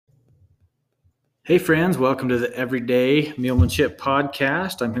Hey friends, welcome to the Everyday Mulemanship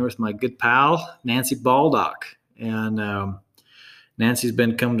Podcast. I'm here with my good pal, Nancy Baldock. And Nancy's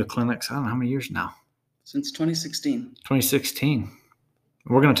been coming to clinics, I don't know how many years now. Since 2016. 2016.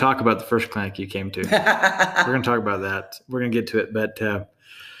 We're going to talk about the first clinic you came to. We're going to talk about that. We're going to get to it. But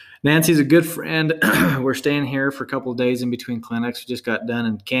Nancy's a good friend. We're staying here for a couple of days in between clinics. We just got done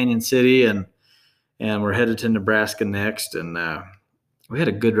in Canyon City and we're headed to Nebraska next. And we had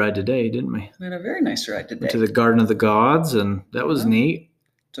a good ride today, didn't we? We had a very nice ride today. Went to the Garden of the Gods, and that was neat.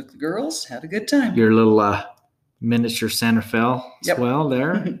 Took the girls, had a good time. Your little miniature Santa Fe swell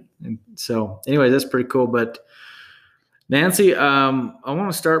there. And so anyway, that's pretty cool. But Nancy, I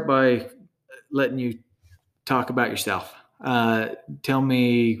want to start by letting you talk about yourself. Tell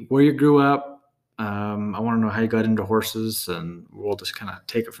me where you grew up. I want to know how you got into horses, and we'll just kind of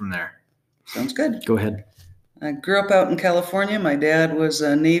take it from there. Sounds good. Go ahead. I grew up out in California. My dad was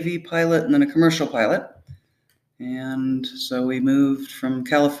a Navy pilot and then a commercial pilot. And so we moved from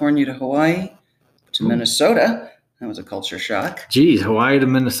California to Hawaii to Minnesota. That was a culture shock. Geez, Hawaii to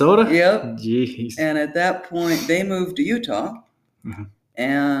Minnesota? Yep. Jeez. And at that point, they moved to Utah. Mm-hmm.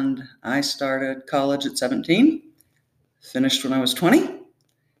 And I started college at 17, finished when I was 20,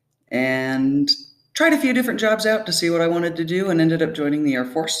 and tried a few different jobs out to see what I wanted to do and ended up joining the Air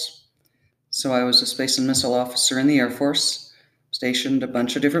Force. So I was a space and missile officer in the Air Force, stationed a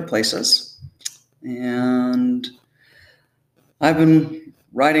bunch of different places. And I've been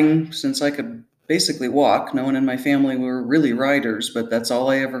riding since I could basically walk. No one in my family were really riders, but that's all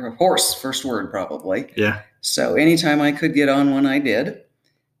I ever, horse, first word probably. Yeah. So anytime I could get on one, I did.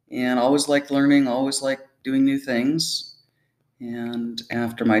 And always liked learning, always liked doing new things. And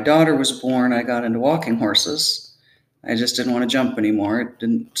after my daughter was born, I got into walking horses. I just didn't want to jump anymore. It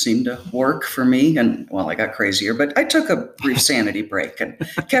didn't seem to work for me. And, well, I got crazier, but I took a brief sanity break and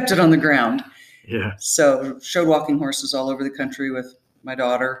kept it on the ground. Yeah. So showed walking horses all over the country with my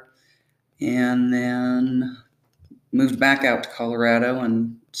daughter and then moved back out to Colorado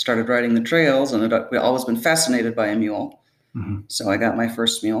and started riding the trails. And I've always been fascinated by a mule. Mm-hmm. So I got my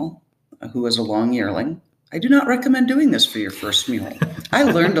first mule, who was a long yearling. I do not recommend doing this for your first mule. I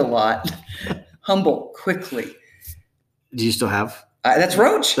learned a lot. Humble quickly. Do you still have? That's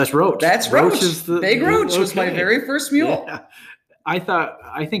Roach. That's Roach. That's Roach. Big Roach was my okay. very first mule. Yeah.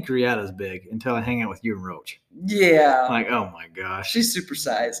 I think Riata's big until I hang out with you and Roach. Yeah. I'm like, oh my gosh. She's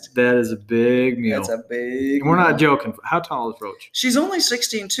supersized. That is a big mule. That's a big and we're not mule. joking. How tall is Roach? She's only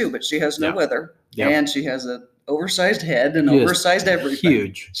 16 too, but she has no wither. Yep. And she has an oversized head and oversized everything.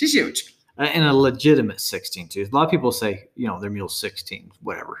 Huge. She's huge. And a legitimate 16 too. A lot of people say, their mule's 16,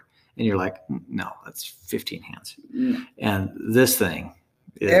 whatever. And you're like, no, that's 15 hands. Mm. And this thing.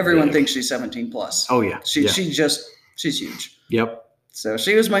 Everyone thinks she's 17 plus. Oh, yeah. She's huge. Yep. So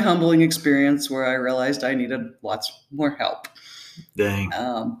she was my humbling experience where I realized I needed lots more help. Dang.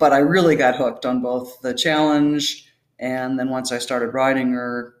 But I really got hooked on both the challenge and then once I started riding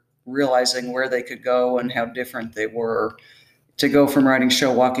her, realizing where they could go and how different they were. To go from riding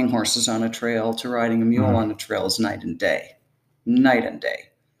show walking horses on a trail to riding a mule on a trail is night and day. Night and day.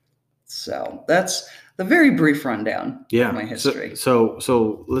 So that's the very brief rundown of my history.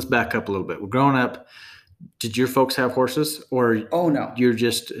 So let's back up a little bit. Growing up, did your folks have horses, or no, you're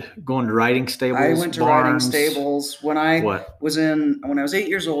just going to riding stables? I went to riding stables when I was 8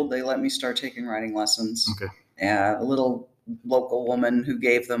 years old. They let me start taking riding lessons. Okay. A little local woman who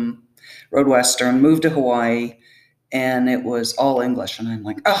gave them rode Western, moved to Hawaii, and it was all English. And I'm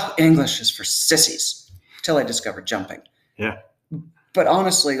like, oh, English is for sissies. Till I discovered jumping. Yeah. But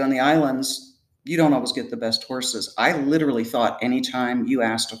honestly, on the islands, you don't always get the best horses. I literally thought anytime you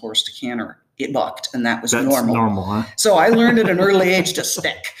asked a horse to canter, it bucked, and that's normal. Normal, huh? So I learned at an early age to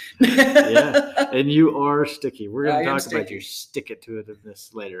stick. Yeah, and you are sticky. We're going to talk about you stick it to it in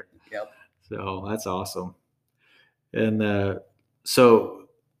this later. Yep. So that's awesome. And so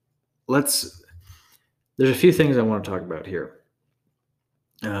there's a few things I want to talk about here.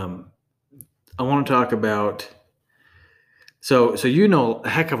 I want to talk about, so you know a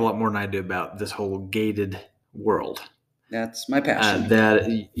heck of a lot more than I do about this whole gated world. That's my passion.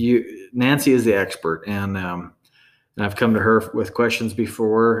 Nancy is the expert, and I've come to her with questions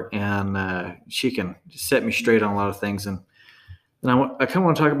before, and she can set me straight on a lot of things, and I kind of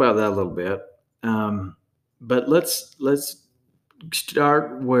want to talk about that a little bit. But let's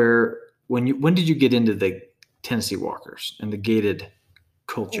start when did you get into the Tennessee Walkers and the gated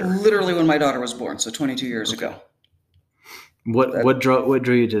culture? Literally when my daughter was born, so 22 years ago. What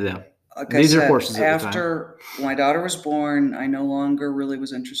drew you to them? Like These are horses at the time. After my daughter was born, I no longer really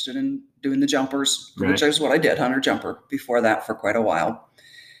was interested in doing the jumpers, which is what I did, hunter jumper, before that for quite a while.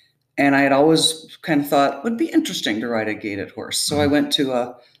 And I had always kind of thought it would be interesting to ride a gaited horse. So I went to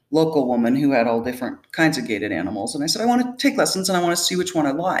a local woman who had all different kinds of gaited animals. And I said, I want to take lessons and I want to see which one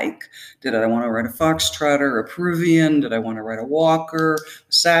I like. Did I want to ride a foxtrotter, a Peruvian? Did I want to ride a walker,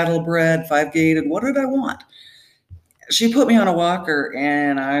 a saddlebred, 5-gaited? What did I want? She put me on a walker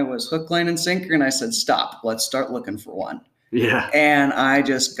and I was hook, line, and sinker. And I said, stop, let's start looking for one. Yeah. And I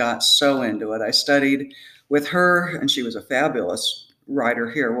just got so into it. I studied with her, and she was a fabulous rider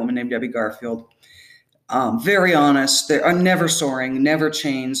here, a woman named Debbie Garfield. Very honest. They are never soaring, never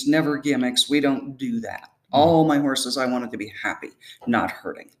chains, never gimmicks. We don't do that. All my horses, I wanted to be happy, not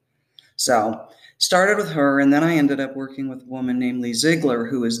hurting. So started with her, and then I ended up working with a woman named Lee Ziegler,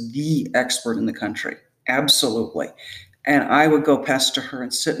 who is the expert in the country. Absolutely. And I would go pester her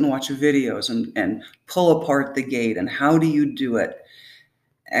and sit and watch videos and pull apart the gait and how do you do it?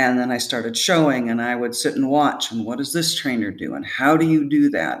 And then I started showing and I would sit and watch and what does this trainer do? And how do you do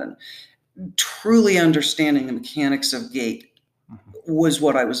that? And truly understanding the mechanics of gait was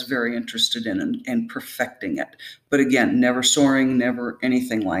what I was very interested in and perfecting it. But again, never soaring, never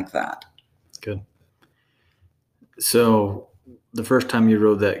anything like that. Good. So the first time you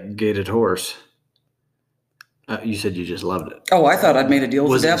rode that gaited horse, you said you just loved it. Oh, I thought I'd made a deal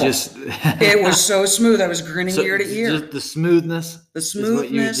with the devil. It was so smooth. I was grinning ear to ear. Just the smoothness. The smoothness. Is what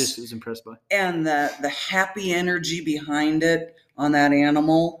you just was impressed by. And the happy energy behind it on that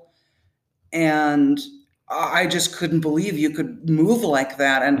animal. And I just couldn't believe you could move like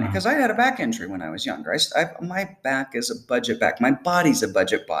that. And because I had a back injury when I was younger. My back is a budget back. My body's a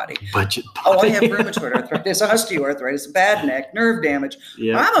budget body. Budget body. Oh, I have rheumatoid arthritis, osteoarthritis, bad neck, nerve damage.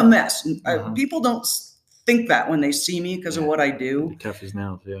 Yeah. I'm a mess. People don't think that when they see me because of what I do. Tough as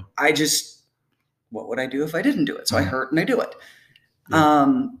nails, yeah. What would I do if I didn't do it? So I hurt and I do it. Yeah.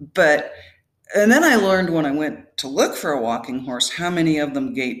 And then I learned when I went to look for a walking horse, how many of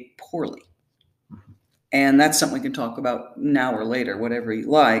them gait poorly. And that's something we can talk about now or later, whatever you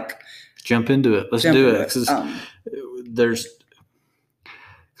like. Jump into it. Let's do it.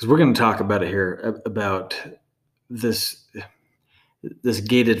 Because we're going to talk about it here, about this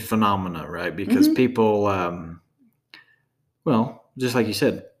gated phenomena, right? Because people, just like you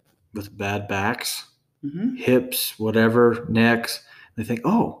said, with bad backs, hips, whatever, necks, they think,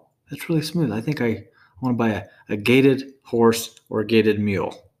 oh, that's really smooth. I think I want to buy a gated horse or a gated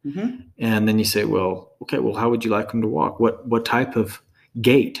mule. And then you say, well, okay, how would you like them to walk? What type of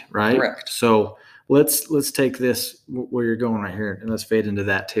gait, right? Correct. So let's take this where you're going right here and let's fade into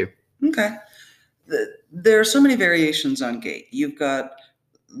that too. Okay. There are so many variations on gait. You've got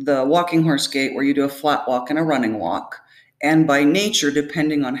the walking horse gait where you do a flat walk and a running walk. And by nature,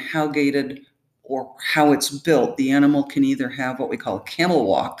 depending on how gaited or how it's built, the animal can either have what we call a camel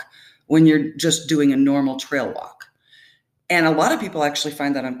walk when you're just doing a normal trail walk. And a lot of people actually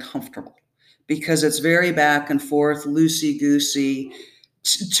find that uncomfortable because it's very back and forth, loosey-goosey.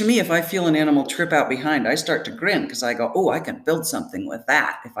 To me, if I feel an animal trip out behind, I start to grin because I go, oh, I can build something with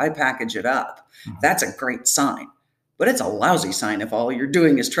that. If I package it up, that's a great sign. But it's a lousy sign if all you're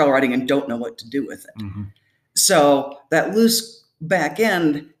doing is trail riding and don't know what to do with it. So that loose back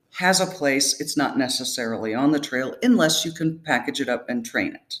end has a place. It's not necessarily on the trail unless you can package it up and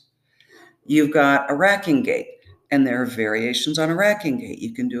train it. You've got a racking gait. And there are variations on a racking gait.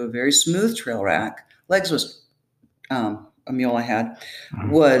 You can do a very smooth trail rack. Legs was a mule I had,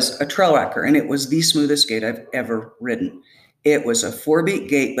 was a trail racker, and it was the smoothest gait I've ever ridden. It was a 4-beat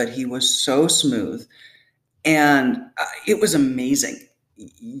gait, but he was so smooth. And it was amazing.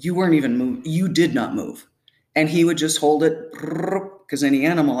 You weren't even moving. You did not move. And he would just hold it, because any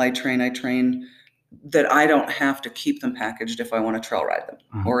animal I train that I don't have to keep them packaged if I want to trail ride them.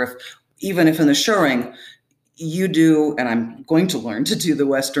 Or even if in the showing, you do, and I'm going to learn to do the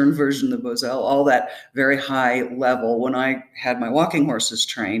Western version of the Bosal, all that very high level. When I had my walking horses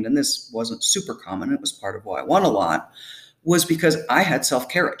trained, and this wasn't super common, it was part of why I won a lot, was because I had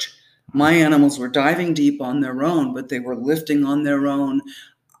self-carriage. My animals were diving deep on their own, but they were lifting on their own.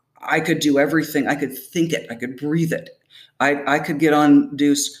 I could do everything. I could think it. I could breathe it. I could get on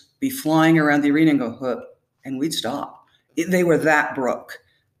Deuce, be flying around the arena and go, hup, and we'd stop. They were that broke.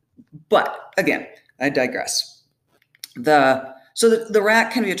 But again, I digress. The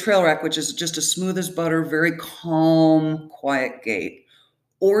rack can be a trail rack, which is just as smooth as butter, very calm, quiet gait.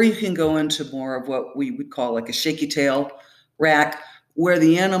 Or you can go into more of what we would call like a shaky tail rack, where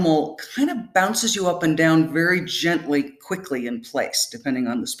the animal kind of bounces you up and down very gently, quickly in place, depending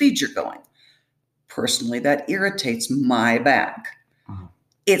on the speed you're going. Personally, that irritates my back.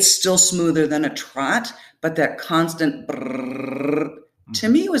 It's still smoother than a trot, but that constant brrrr, to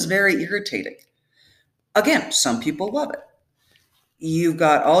me, was very irritating. Again, some people love it. you've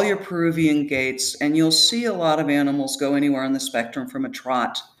got all your Peruvian gaits, and you'll see a lot of animals go anywhere on the spectrum from a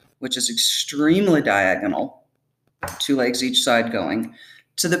trot, which is extremely diagonal, 2 legs each side going,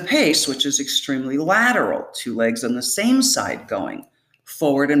 to the pace, which is extremely lateral, 2 legs on the same side going,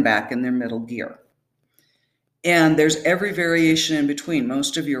 forward and back in their middle gear. And there's every variation in between.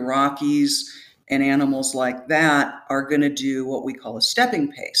 Most of your Rockies and animals like that are going to do what we call a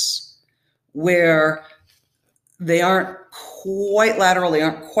stepping pace, where they aren't quite lateral, they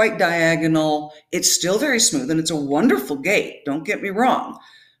aren't quite diagonal. It's still very smooth, and it's a wonderful gait, don't get me wrong.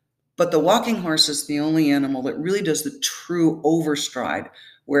 But the walking horse is the only animal that really does the true overstride,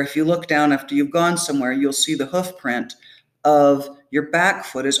 where if you look down after you've gone somewhere, you'll see the hoof print of your back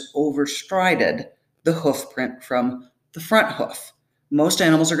foot is overstrided the hoof print from the front hoof. Most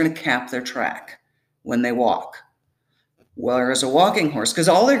animals are going to cap their track when they walk. Whereas a walking horse, because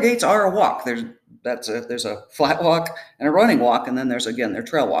all their gaits are a walk. There's a flat walk and a running walk, and then there's, again, their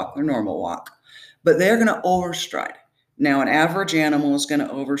trail walk, their normal walk. But they're going to overstride. Now, an average animal is going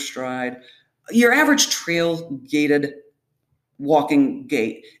to overstride. Your average trail-gated walking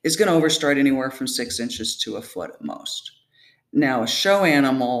gait is going to overstride anywhere from 6 inches to a foot at most. Now, a show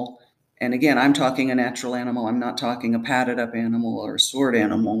animal, and again, I'm talking a natural animal, I'm not talking a padded up animal or a sword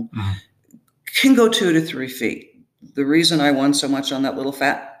animal, can go 2 to 3 feet. The reason I won so much on that little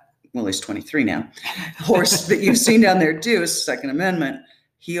fat, well, he's 23 now, horse that you've seen down there too, is Second Amendment,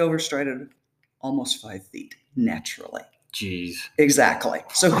 he overstrided almost 5 feet naturally. Jeez. Exactly.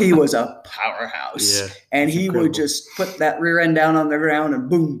 So he was a powerhouse. Yeah, and he incredible. Would just put that rear end down on the ground and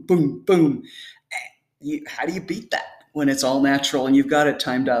boom, boom, boom. How do you beat that when it's all natural and you've got it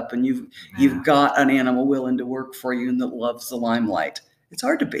timed up and you've got an animal willing to work for you and that loves the limelight? It's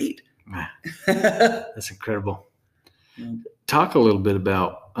hard to beat. That's incredible. Yeah. Talk a little bit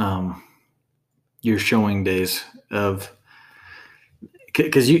about your showing days of,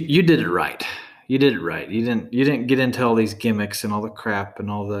 because you did it right. You did it right. You didn't get into all these gimmicks and all the crap and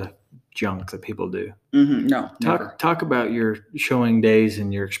all the junk that people do. Mm-hmm. No. Talk about your showing days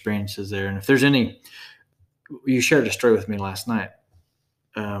and your experiences there. And if there's any, you shared a story with me last night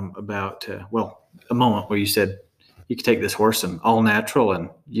about a moment where you said you could take this horse and all natural, and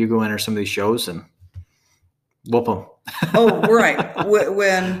you go enter some of these shows and whoop them. Oh, right.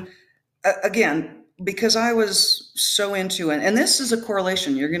 When again. Because I was so into it, and this is a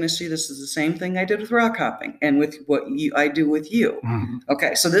correlation. You're going to see this is the same thing I did with rock hopping and with what I do with you. Mm-hmm.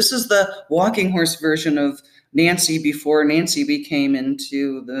 Okay, so this is the walking horse version of Nancy before Nancy became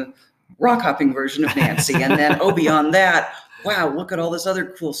into the rock hopping version of Nancy. And then, beyond that, wow, look at all this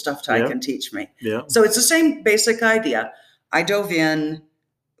other cool stuff Ty can teach me. Yeah. So it's the same basic idea. I dove in,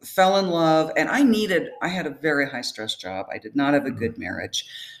 fell in love, and I had a very high stress job. I did not have a good marriage.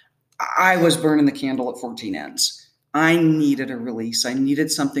 I was burning the candle at 14 ends. I needed a release. I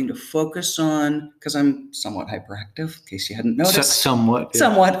needed something to focus on because I'm somewhat hyperactive, in case you hadn't noticed. Somewhat. Yeah.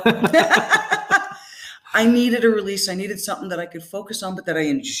 Somewhat. I needed a release. I needed something that I could focus on, but that I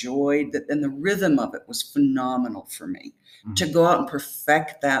enjoyed. And the rhythm of it was phenomenal for me. Mm-hmm. To go out and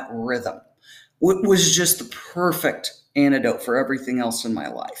perfect that rhythm was just the perfect antidote for everything else in my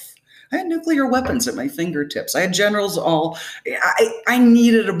life. I had nuclear weapons at my fingertips. I had generals all. I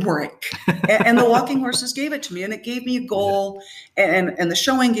needed a break, and the walking horses gave it to me, and it gave me a goal, and the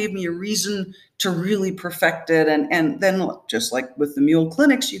showing gave me a reason to really perfect it. And then, just like with the mule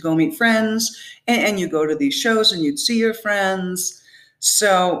clinics, you go meet friends, and you go to these shows, and you'd see your friends.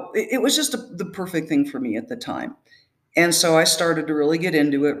 So it was just the perfect thing for me at the time. And so I started to really get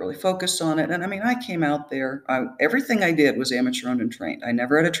into it, really focus on it. And I mean, I came out there, everything I did was amateur owned and trained. I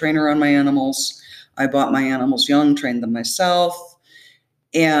never had a trainer on my animals. I bought my animals young, trained them myself,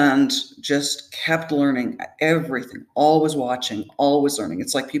 and just kept learning everything, always watching, always learning.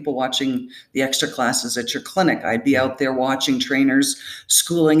 It's like people watching the extra classes at your clinic. I'd be out there watching trainers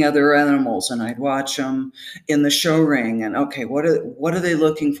schooling other animals, and I'd watch them in the show ring. And okay, what are they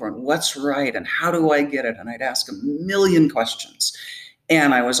looking for, and what's right, and how do I get it? And I'd ask a million questions.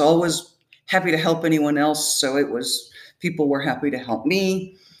 And I was always happy to help anyone else. So people were happy to help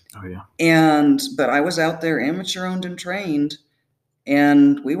me. Oh yeah. But I was out there amateur owned and trained.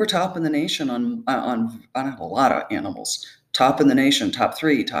 And we were top in the nation on a lot of animals. Top in the nation, top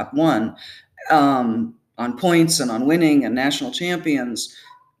 3, top 1, on points and on winning and national champions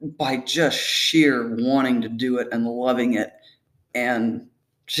by just sheer wanting to do it and loving it and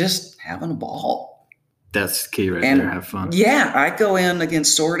just having a ball. That's the key right there. Have fun. Yeah, I go in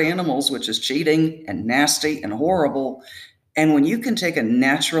against sword animals, which is cheating and nasty and horrible. And when you can take a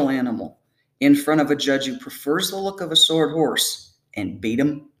natural animal in front of a judge who prefers the look of a sword horse and beat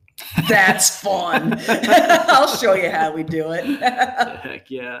him, That's fun. I'll show you how we do it. Heck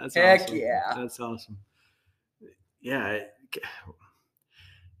yeah. That's Heck awesome. yeah. That's awesome. Yeah.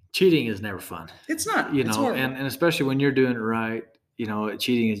 Cheating is never fun. It's not. You It's know, horrible. and especially when you're doing it right, you know,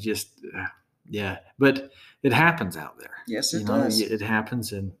 cheating is just, yeah, but it happens out there. Yes, You it know, does. it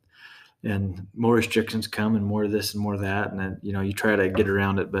happens, and more restrictions come, and more of this and more of that, and then, you know, you try to get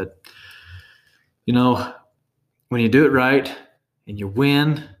around it, but you know, when you do it right and you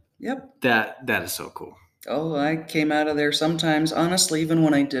win, Yep. that is so cool. Oh, I came out of there sometimes, honestly, even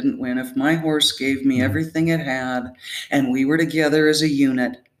when I didn't win. If my horse gave me Mhm. everything it had and we were together as a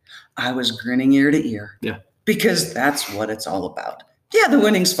unit, I was grinning ear to ear. Yeah. Because that's what it's all about. Yeah, the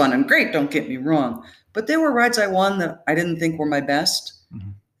winning's fun and great, don't get me wrong. But there were rides I won that I didn't think were my best.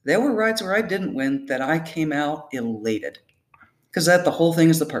 Mhm. There were rides where I didn't win that I came out elated. Because the whole thing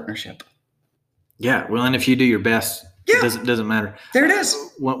is the partnership. Yeah, well, and if you do your best, Yeah. it doesn't matter. There it is.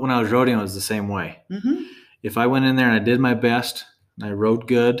 When I was rodeoing, it was the same way. Mm-hmm. If I went in there and I did my best and I rode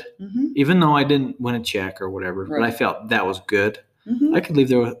good, Mm-hmm. even though I didn't win a check or whatever, but I Right. felt that was good, Mm-hmm. I could leave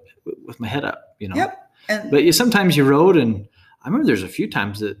there with my head up, you know. Yep. And But sometimes you rode, and I remember there's a few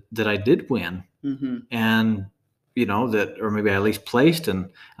times that I did win, mm-hmm. and you know that, or maybe I at least placed, and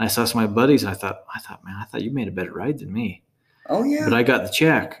I saw some of my buddies, and I thought, man, I thought you made a better ride than me, Oh yeah. but I got the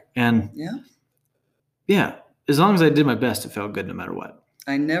check, and Yeah. as long as I did my best, it felt good no matter what.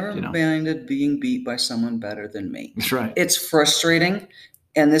 I never You know. minded being beat by someone better than me. That's right. It's frustrating.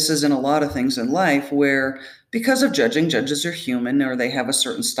 And this is in a lot of things in life where, because of judging, judges are human, or they have a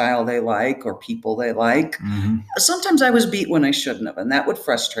certain style they like or people they like. Mm-hmm. Sometimes I was beat when I shouldn't have, and that would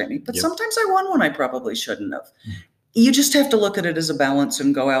frustrate me. But Yep. sometimes I won when I probably shouldn't have. Mhm. You just have to look at it as a balance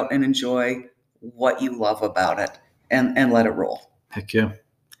and go out and enjoy what you love about it and let it roll. Heck yeah.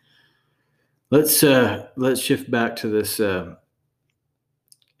 Let's shift back to this.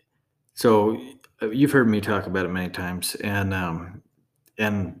 So you've heard me talk about it many times, and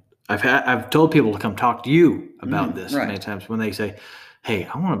I've told people to come talk to you about this right. many times when they say, "Hey,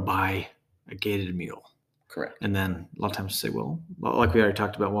 I want to buy a gated mule." Correct. And then a lot of times say, "Well, like we already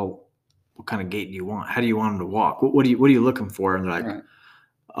talked about, well, what kind of gait do you want? How do you want them to walk? What are you looking for?" And they're like, Right.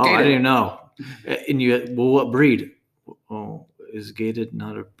 "Oh, Gated. I didn't know." And well, what breed? Oh, is gated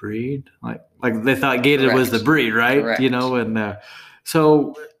not a breed? Like they thought gated was the Correct. breed, right? Correct. You know, and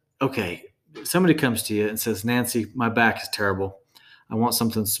so okay, somebody comes to you and says, "Nancy, my back is terrible. I want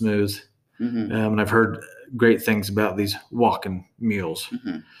something smooth." Mm-hmm. And I've heard great things about these walking mules.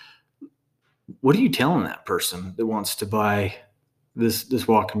 Mm-hmm. What are you telling that person that wants to buy this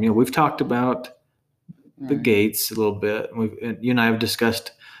walking mule? We've talked about the Right. gaits a little bit. And you and I have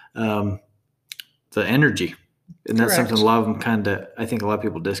discussed the energy, and that's Correct. something a lot of them I think a lot of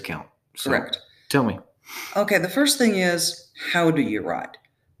people discount. So Correct. tell me. Okay, the first thing is, how do you ride?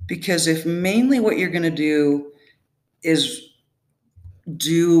 Because if mainly what you're going to do is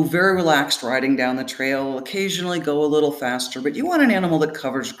do very relaxed riding down the trail, occasionally go a little faster, but you want an animal that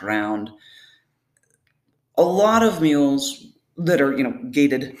covers ground. A lot of mules that are,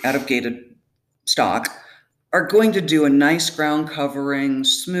 gated, out of gated stock, are going to do a nice ground covering,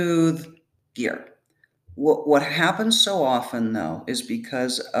 smooth gear. What happens so often, though, is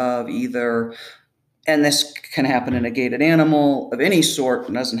because of either, and this can happen in a gated animal of any sort,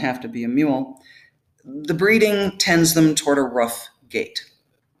 it doesn't have to be a mule, the breeding tends them toward a rough gait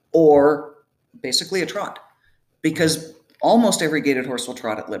or basically a trot, because almost every gated horse will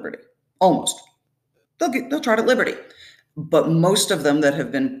trot at liberty. Almost. They'll trot at liberty. But most of them that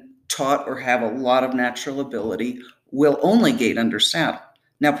have been taught or have a lot of natural ability will only gait under saddle.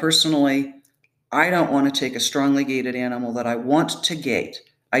 Now, personally, I don't want to take a strongly gated animal that I want to gait.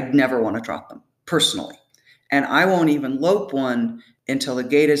 I'd never want to trot them, personally. And I won't even lope one until the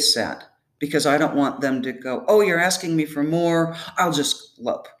gait is set, because I don't want them to go, "Oh, you're asking me for more, I'll just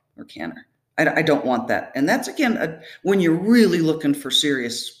lope or canter." I don't want that. And that's, again, when you're really looking for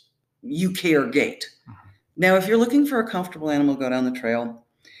serious UK or gait. Now, if you're looking for a comfortable animal, go down the trail.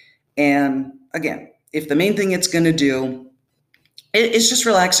 And again, if the main thing it's going to do it's just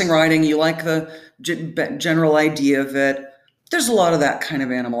relaxing riding, you like the general idea of it, there's a lot of that kind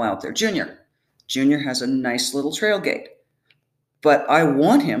of animal out there. Junior has a nice little trail gait. But I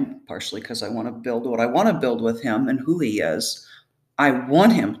want him, partially because I want to build what I want to build with him and who he is, I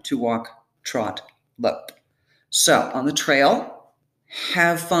want him to walk, trot, lope. So on the trail,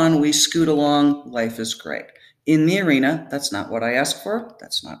 have fun, we scoot along, life is great. In the arena, that's not what I ask for,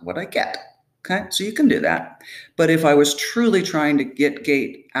 that's not what I get. Okay, so you can do that. But if I was truly trying to get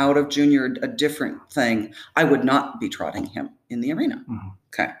gait out of Junior, a different thing, I would not be trotting him in the arena. Mm-hmm.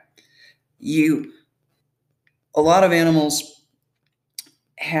 Okay. A lot of animals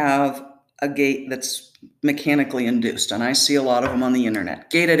have a gait that's mechanically induced. And I see a lot of them on the internet.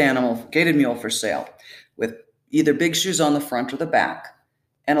 Gated mule for sale with either big shoes on the front or the back.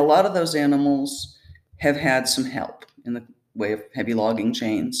 And a lot of those animals have had some help in the way of heavy logging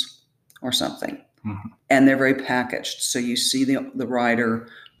chains or something. Mm-hmm. And they're very packaged. So you see the rider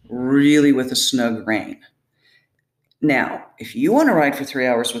really with a snug rein. Now, if you want to ride for 3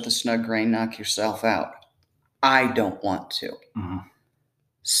 hours with a snug rein, knock yourself out. I don't want to. Mm-hmm.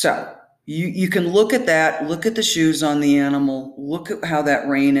 So you can look at that, look at the shoes on the animal, look at how that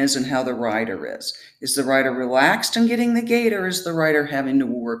rein is and how the rider is. Is the rider relaxed and getting the gait, or is the rider having to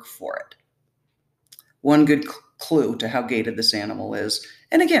work for it? One good clue to how gated this animal is,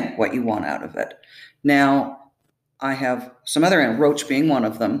 and again, what you want out of it. Now, I have some other animals, Roach being one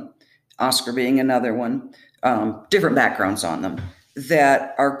of them, Oscar being another one, different backgrounds on them,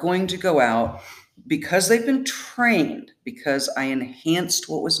 that are going to go out because they've been trained, because I enhanced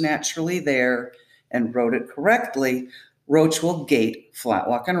what was naturally there and rode it correctly. Roach will gait flat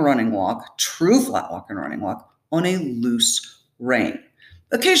walk and running walk, true flat walk and running walk, on a loose rein.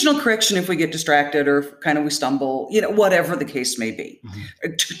 Occasional correction if we get distracted or kind of we stumble, whatever the case may be.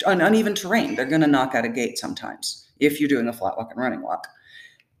 Mm-hmm. On uneven terrain, they're going to knock out a gait sometimes if you're doing a flat walk and running walk.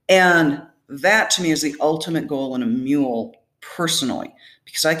 And that to me is the ultimate goal in a mule personally,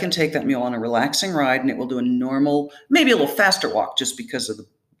 because I can take that mule on a relaxing ride and it will do a normal, maybe a little faster walk just because of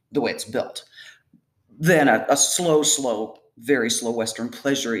the way it's built than a slow, very slow Western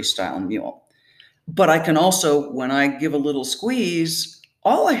pleasure-y style mule. But I can also, when I give a little squeeze,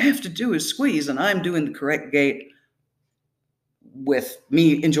 all I have to do is squeeze and I'm doing the correct gait with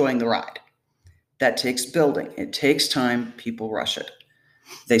me enjoying the ride. That takes building. It takes time. People rush it.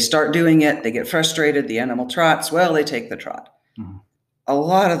 They start doing it. They get frustrated. The animal trots. Well, they take the trot. Mm-hmm. A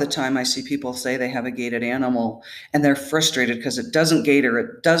lot of the time I see people say they have a gated animal and they're frustrated because it doesn't gait or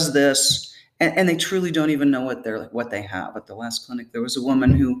it does this. And they truly don't even know what they have. At the last clinic, there was a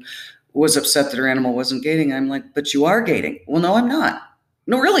woman who was upset that her animal wasn't gaiting. I'm like, but you are gaiting. Well, no, I'm not.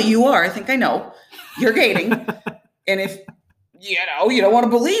 No, really, you are. I think I know. You're gaiting. And if, you don't want to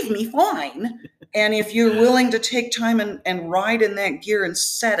believe me, fine. And if you're willing to take time and ride in that gear and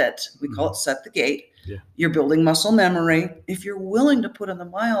set it, we call it set the gait. Yeah. You're building muscle memory. If you're willing to put in the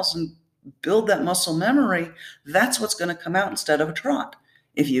miles and build that muscle memory, that's what's going to come out instead of a trot.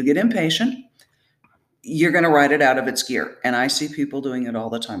 If you get impatient, you're going to ride it out of its gear. And I see people doing it all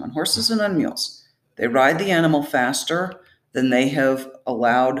the time on horses and on mules. They ride the animal faster than they have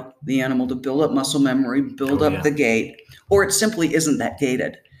allowed the animal to build up muscle memory, build up the gait, or it simply isn't that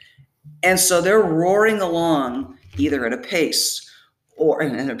gated. And so they're roaring along either at a pace,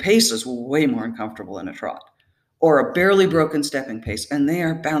 and a pace is way more uncomfortable than a trot, or a barely broken stepping pace, and they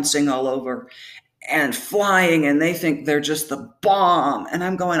are bouncing all over and flying, and they think they're just the bomb. And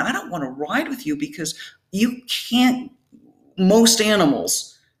I'm going, I don't want to ride with you because you can't, most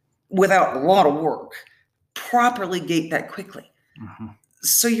animals, without a lot of work, properly gait that quickly. Mm-hmm.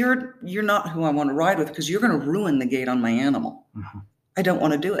 So you're not who I want to ride with because you're going to ruin the gait on my animal. Mm-hmm. I don't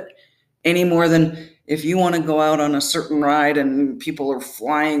want to do it any more than if you want to go out on a certain ride and people are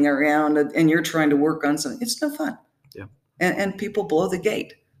flying around and you're trying to work on something. It's no fun. Yeah. And people blow the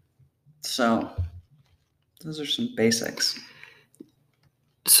gait. So those are some basics.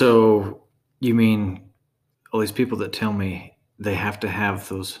 So you mean all these people that tell me they have to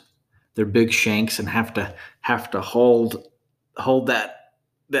have their big shanks and have to hold that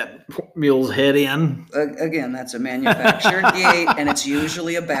mule's head in? Again, that's a manufactured gait, and it's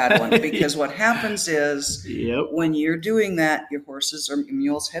usually a bad one because what happens is when you're doing that, your horse's or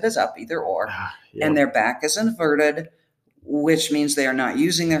mule's head is up, either or, and their back is inverted, which means they are not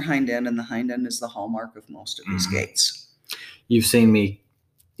using their hind end, and the hind end is the hallmark of most of these gaits. You've seen me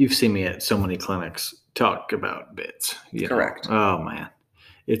at so many clinics talk about bits. Correct. Oh man,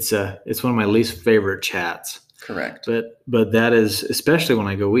 it's one of my least favorite chats. Correct. But that is, especially when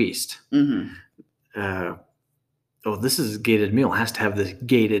I go east. Mm-hmm. This is a gated mule. It has to have this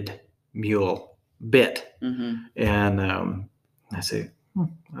gated mule bit. Mm-hmm. And I say,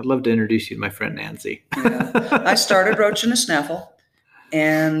 I'd love to introduce you to my friend Nancy. Yeah. I started Roach in a snaffle.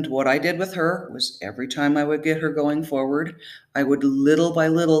 And what I did with her was every time I would get her going forward, I would little by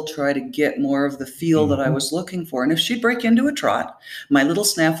little try to get more of the feel that I was looking for. And if she'd break into a trot, my little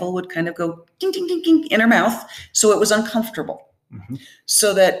snaffle would kind of go ding, ding, ding, ding in her mouth. So it was uncomfortable. Mm-hmm.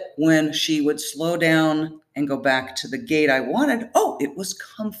 So that when she would slow down and go back to the gait I wanted, it was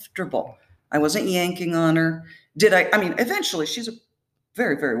comfortable. I wasn't yanking on her. Eventually she's a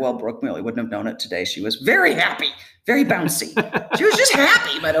very, very well broke mule. I wouldn't have known it today. She was very happy, very bouncy. She was just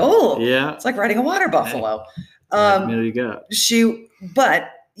happy, but it's like riding a water buffalo. What you got? But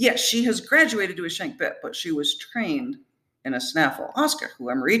yes, she has graduated to a shank bit, but she was trained in a snaffle. Oscar, who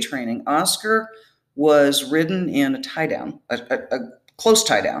I'm retraining, Oscar was ridden in a tie down, a close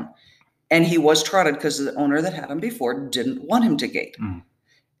tie down, and he was trotted because the owner that had him before didn't want him to gait.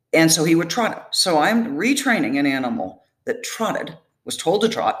 And so he would trot him. So I'm retraining an animal that trotted, was told to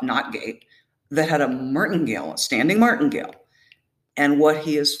trot, not gait, that had a martingale, a standing martingale. And what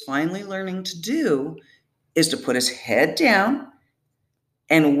he is finally learning to do is to put his head down.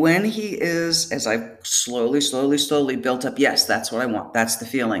 And when he is, as I've slowly built up, yes, that's what I want. That's the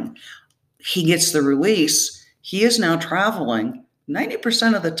feeling. He gets the release. He is now traveling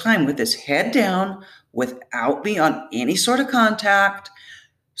 90% of the time with his head down, without being on any sort of contact,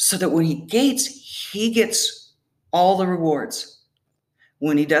 so that when he gaits, he gets all the rewards.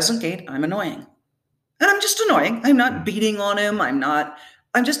 When he doesn't gait, I'm annoying. And I'm just annoying. I'm not beating on him.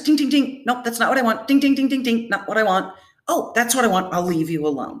 I'm just ding, ding, ding. Nope, that's not what I want. Ding, ding, ding, ding, ding. Not what I want. Oh, that's what I want. I'll leave you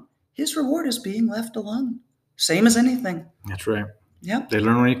alone. His reward is being left alone. Same as anything. That's right. Yep. They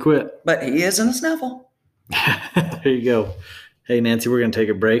learn when you quit. But he is in a snaffle. There you go. Hey, Nancy, we're going to take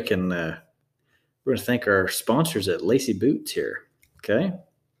a break, and we're going to thank our sponsors at Lacey Boots here. Okay?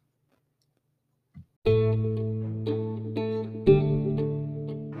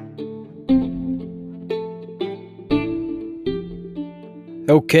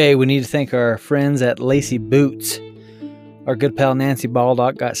 Okay, we need to thank our friends at Lacey Boots. Our good pal Nancy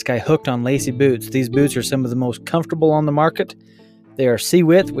Baldock got Sky hooked on Lacey Boots. These boots are some of the most comfortable on the market. They are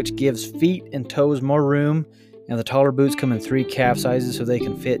C-width, which gives feet and toes more room, and the taller boots come in 3 calf sizes so they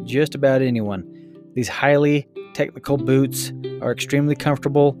can fit just about anyone. These highly technical boots are extremely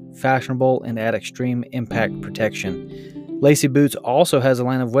comfortable, fashionable, and add extreme impact protection. Lacey Boots also has a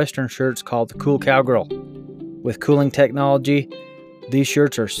line of Western shirts called the Cool Cowgirl. With cooling technology, these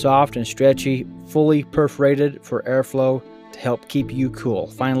shirts are soft and stretchy, fully perforated for airflow to help keep you cool.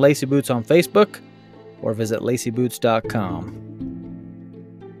 Find Lacey Boots on Facebook or visit lacyboots.com.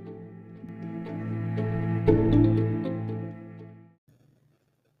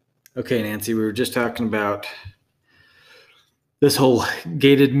 Okay, Nancy, we were just talking about this whole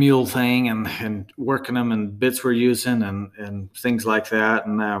gated mule thing and working them and bits we're using and things like that.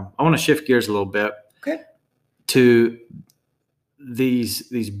 And I want to shift gears a little bit to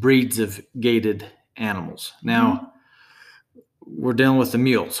these breeds of gated animals. Now, we're dealing with the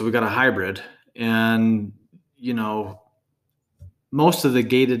mule, so we got a hybrid, and most of the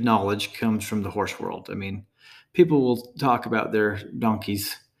gated knowledge comes from the horse world. I mean, people will talk about their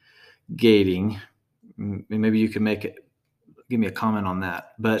donkeys gating. Maybe you can give me a comment on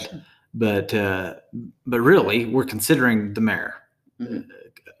that. But really, we're considering the mare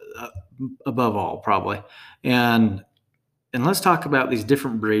above all, probably. And let's talk about these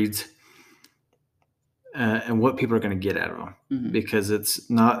different breeds and what people are going to get out of them, because it's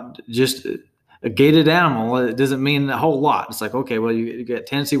not just a gated animal. It doesn't mean a whole lot. It's like, okay, well, you got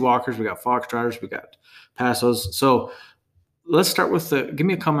Tennessee Walkers, we got Foxtrotters, we got Passos. So let's start with give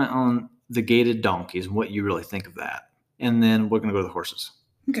me a comment on the gated donkeys and what you really think of that. And then we're going to go to the horses.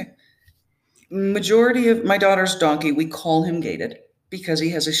 Okay. Majority of my daughter's donkey, we call him gated because he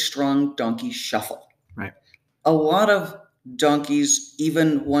has a strong donkey shuffle. Right. A lot of donkeys,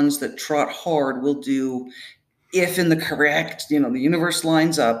 even ones that trot hard, will do, if in the correct, the universe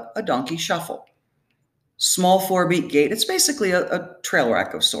lines up, a donkey shuffle. Small 4-beat gait. It's basically a trail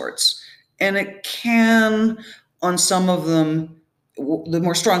rack of sorts. And it can, on some of them, the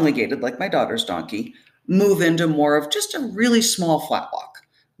more strongly gated, like my daughter's donkey, move into more of just a really small flat walk.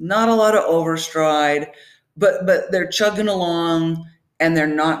 Not a lot of overstride, but they're chugging along and they're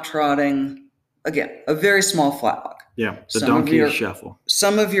not trotting. Again, a very small flat walk. Yeah, the donkey shuffle.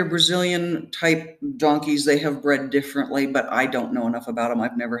 Some of your Brazilian type donkeys, they have bred differently, but I don't know enough about them.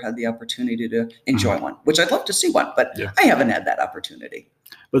 I've never had the opportunity to enjoy one, which I'd love to see one, but I haven't had that opportunity.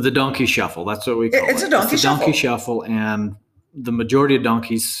 But the donkey shuffle, that's what we call it. It's a donkey shuffle. Donkey shuffle, and the majority of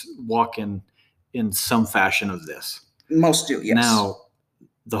donkeys walk in some fashion of this. Most do, yes. Now,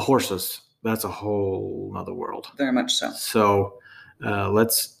 the horses, that's a whole other world. Very much so. So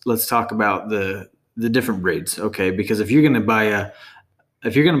let's talk about the different breeds, okay? Because if you're going to buy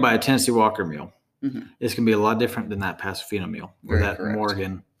a Tennessee Walker mule, it's going to be a lot different than that Pasofino mule or that correct.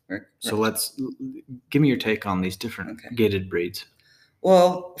 Morgan. So let's give me your take on these different gated breeds.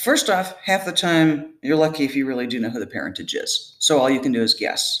 Well, first off, half the time you're lucky if you really do know who the parentage is. So all you can do is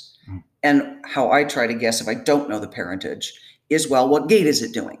guess. And how I try to guess if I don't know the parentage is, well, what gait is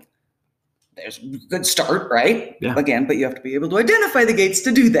it doing? there's a good start, right? Yeah. Again, but you have to be able to identify the gates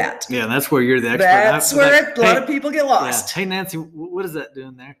to do that. Yeah, and that's where you're the expert. That's where a lot of people get lost. Yeah. Hey, Nancy, what is that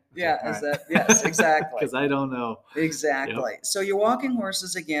doing there? Yeah, yes, exactly. Because I don't know. Exactly. Yep. So your walking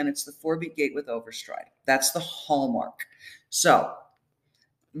horses, again, it's the 4-beat gait with overstride. That's the hallmark. So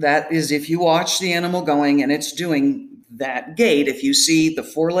that is if you watch the animal going and it's doing that gait, if you see the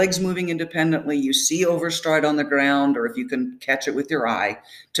forelegs moving independently, you see overstride on the ground, or if you can catch it with your eye,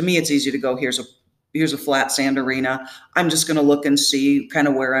 to me, it's easy to go, here's a flat sand arena. I'm just going to look and see kind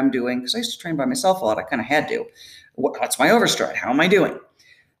of where I'm doing. Because I used to train by myself a lot. I kind of had to. What's my overstride? How am I doing?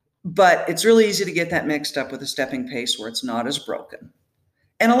 But it's really easy to get that mixed up with a stepping pace where it's not as broken.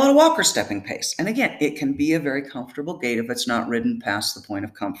 And a lot of walker stepping pace. And again, it can be a very comfortable gait if it's not ridden past the point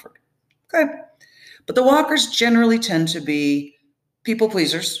of comfort. Okay. But the walkers generally tend to be people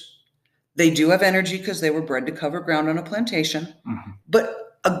pleasers. They do have energy because they were bred to cover ground on a plantation. Mm-hmm.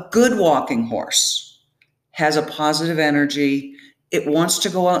 But a good walking horse has a positive energy. It wants to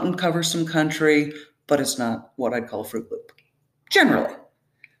go out and cover some country, but it's not what I'd call a Fruit Loop, generally.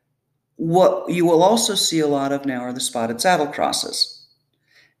 What you will also see a lot of now are the spotted saddle crosses.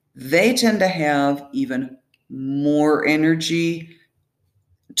 They tend to have even more energy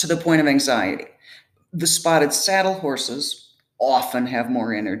to the point of anxiety. The spotted saddle horses often have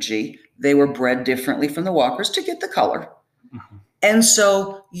more energy. They were bred differently from the walkers to get the color. Mm-hmm. And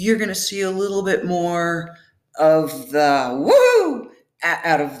so you're going to see a little bit more of the woo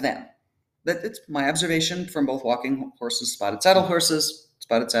out of them. It's my observation from both walking horses, spotted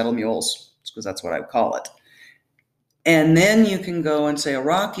saddle mules, because that's what I would call it. And then you can go and say a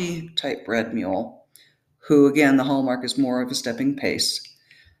Rocky type bred mule, who again, the hallmark is more of a stepping pace.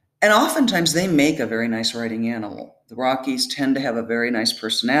 And oftentimes they make a very nice riding animal. The Rockies tend to have a very nice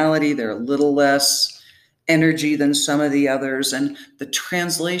personality. They're a little less energy than some of the others. And the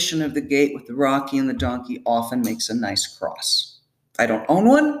translation of the gait with the Rocky and the donkey often makes a nice cross. I don't own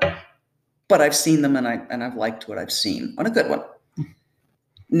one, but I've seen them and I've liked what I've seen on a good one.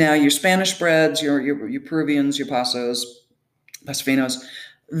 Now, your Spanish breds, your Peruvians, your Pasafinos,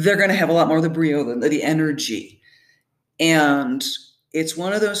 they're going to have a lot more of the brio, the energy. And it's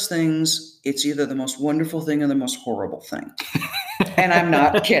one of those things, it's either the most wonderful thing or the most horrible thing. And I'm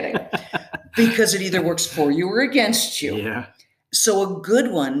not kidding. Because it either works for you or against you. Yeah. So a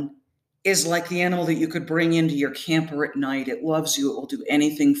good one is like the animal that you could bring into your camper at night. It loves you. It will do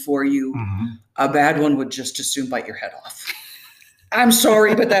anything for you. Mm-hmm. A bad one would just as soon bite your head off. I'm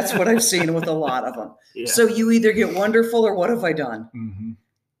sorry, but that's what I've seen with a lot of them. Yeah. So you either get wonderful or what have I done? Mm-hmm.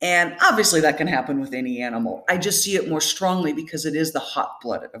 And obviously that can happen with any animal. I just see it more strongly because it is the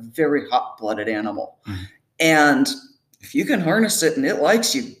hot-blooded, a very hot-blooded animal. Mm-hmm. And if you can harness it and it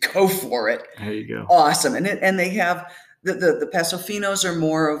likes you, go for it. There you go. Awesome. And they have, the Pasafinos are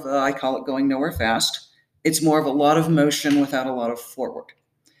more of, I call it going nowhere fast. It's more of a lot of motion without a lot of forward.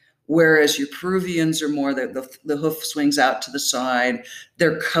 Whereas your Peruvians are more, the hoof swings out to the side.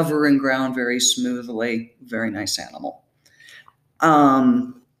 They're covering ground very smoothly. Very nice animal.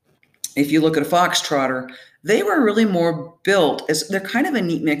 If you look at a foxtrotter, they were really more built as, they're kind of a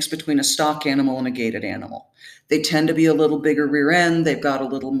neat mix between a stock animal and a gaited animal. They tend to be a little bigger rear end. They've got a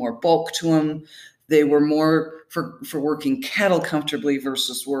little more bulk to them. They were more for working cattle comfortably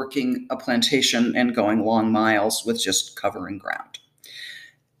versus working a plantation and going long miles with just covering ground.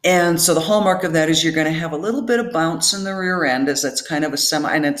 And so the hallmark of that is you're going to have a little bit of bounce in the rear end, as that's kind of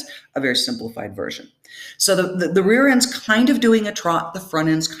and it's a very simplified version. So the rear end's kind of doing a trot, the front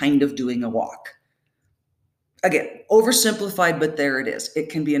end's kind of doing a walk. Again, oversimplified, but there it is. It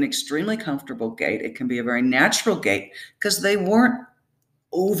can be an extremely comfortable gait. It can be a very natural gait because they weren't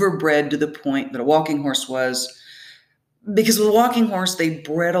overbred to the point that a walking horse was. Because with a walking horse, they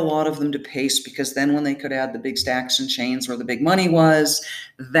bred a lot of them to pace because then when they could add the big stacks and chains where the big money was,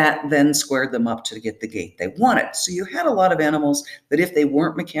 that then squared them up to get the gait they wanted. So you had a lot of animals that if they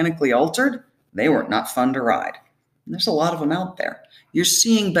weren't mechanically altered, they were not fun to ride. And there's a lot of them out there. You're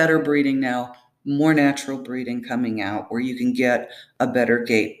seeing better breeding now, more natural breeding coming out where you can get a better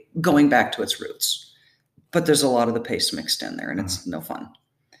gait going back to its roots. But there's a lot of the pace mixed in there and it's no fun.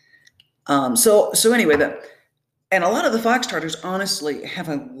 So anyway, and a lot of the foxtrotters honestly have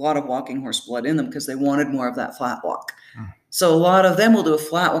a lot of walking horse blood in them because they wanted more of that flat walk. So a lot of them will do a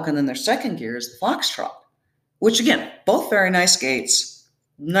flat walk and then their second gear is the foxtrot, which again, both very nice gaits,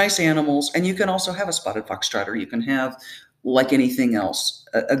 nice animals. And you can also have a spotted foxtrotter. You can have, like anything else,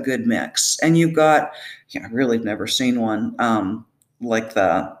 a good mix. And you've got, I really have never seen one like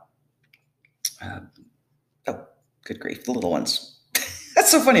the, oh, good grief, the little ones. That's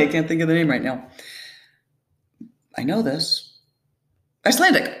so funny. I can't think of the name right now. I know this.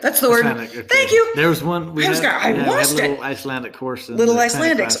 Icelandic. That's the word. Icelandic, okay. Thank you. There was one. We I had lost a little it. Icelandic horse. Little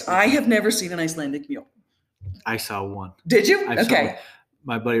Icelandics. I have never seen an Icelandic mule. I saw one. Did you? I saw Okay.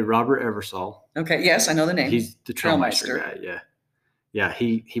 my buddy Robert Eversole. Okay. Yes, I know the name. He's the Trailmeister Trailmeister. guy. Yeah. Yeah.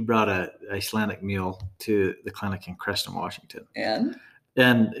 He brought a Icelandic mule to the clinic in Creston, Washington.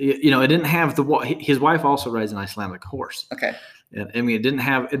 And you know, it didn't have his wife also rides an Icelandic horse. okay. And I mean, it didn't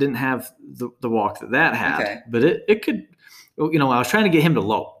have the walk that had, Okay. but it could, you know, I was trying to get him to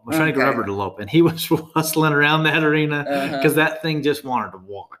lope. I was trying to get Okay. Robert to lope, and he was hustling around that arena Uh-huh. because that thing just wanted to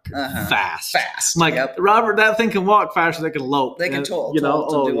walk Uh-huh. fast. Fast. I'm like, Yep. Robert, that thing can walk faster than it can lope. They can And, toll, you know,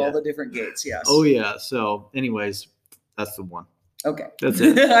 to do yeah. all the different gaits. Yes. Oh yeah. So, anyways, that's the one. Okay. That's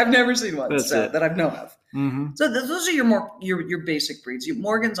it. I've never seen one That's it. that I've known of. Mm-hmm. So those are your basic breeds.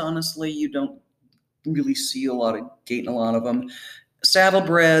 Morgans, honestly, you don't really see a lot of gait in a lot of them.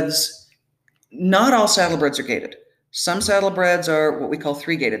 Saddlebreds, not all saddlebreds are gated. Some saddlebreds are what we call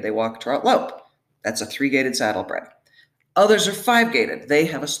 3-gated. They walk, trot, lope. That's a 3-gated saddlebred. Others are 5-gated. They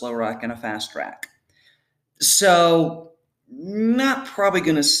have a slow rack and a fast rack. So not probably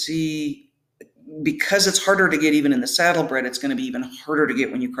going to see, because it's harder to get even in the saddlebred, it's going to be even harder to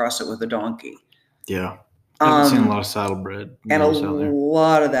get when you cross it with a donkey. Yeah. I haven't seen a lot of saddlebred And a mules out there.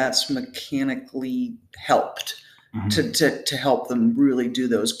 lot of that's mechanically helped Mhm. to help them really do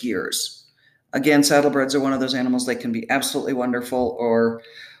those gears. Again, saddlebreds are one of those animals. They can be absolutely wonderful, or,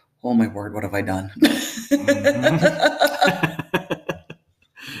 oh my word, what have I done?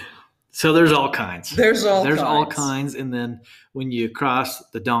 So there's all kinds. There's all kinds. And then when you cross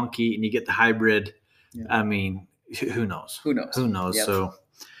the donkey and you get the hybrid, Yeah. I mean, who knows? Who knows? Who knows? Yep. So,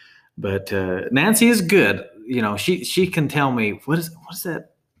 but Nancy is good. You know, she can tell me what is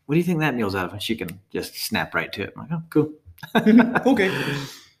that? What do you think that meal's out of? And she can just snap right to it. I'm like, oh, cool. Okay.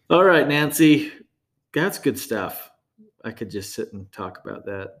 All right, Nancy, that's good stuff. I could just sit and talk about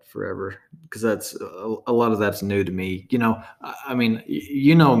that forever because that's a lot of that's new to me. You know, I mean,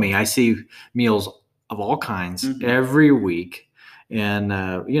 you know me. I see meals of all kinds every week, and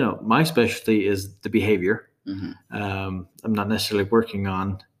you know, my specialty is the behavior. I'm not necessarily working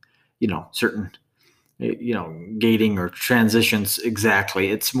on, you know, certain, you know, gating or transitions exactly.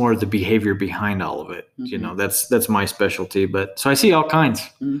 It's more the behavior behind all of it. You know, that's my specialty. But so I see all kinds.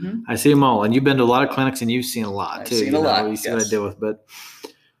 I see them all. And you've been to a lot of clinics and you've seen a lot too. I've seen a lot. You see what I deal with. But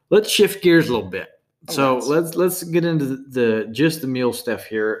let's shift gears a little bit. So let's get into just the mule stuff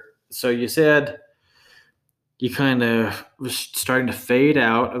here. So you said you kind of was starting to fade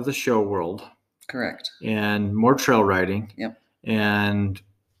out of the show world. Correct. And more trail riding. Yep. And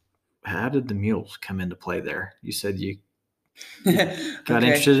how did the mules come into play there? You said you got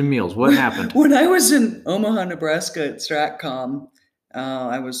interested in mules. What happened? When I was in Omaha, Nebraska at STRATCOM,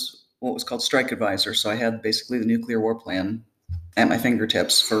 I was what was called strike advisor. So I had basically the nuclear war plan at my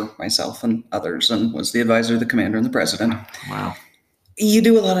fingertips for myself and others, and was the advisor of the commander and the president. Wow. You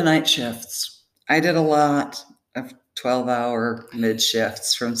do a lot of night shifts. I did a lot of 12-hour mid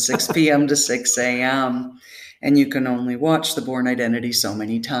shifts from 6 p.m. to 6 a.m. And you can only watch The Bourne Identity so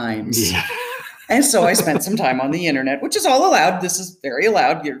many times. Yeah. And so I spent some time on the internet, which is all allowed. This is very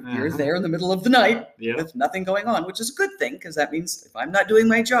allowed. You're there in the middle of the night with nothing going on, which is a good thing, because that means if I'm not doing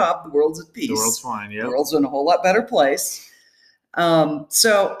my job, the world's at peace. The world's fine. Yeah. The world's in a whole lot better place.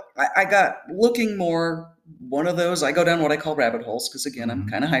 So I got looking more, one of those, I go down what I call rabbit holes, because again, I'm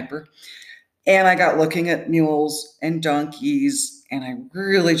kind of hyper. And I got looking at mules and donkeys, and I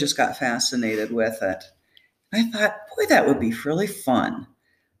really just got fascinated with it. I thought, boy, that would be really fun.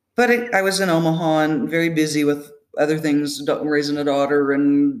 But I was in Omaha and very busy with other things, raising a daughter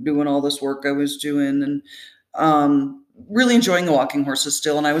and doing all this work I was doing, and really enjoying the walking horses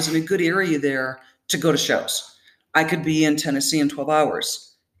still. And I was in a good area there to go to shows. I could be in Tennessee in 12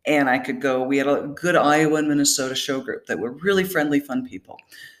 hours, and I could go. We had a good Iowa and Minnesota show group that were really friendly, fun people.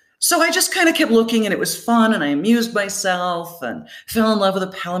 So I just kind of kept looking, and it was fun, and I amused myself and fell in love with a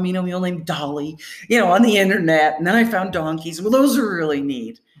Palomino mule named Dolly, on the internet. And then I found donkeys. Well, those are really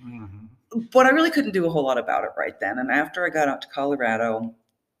neat. But I really couldn't do a whole lot about it right then. And after I got out to Colorado,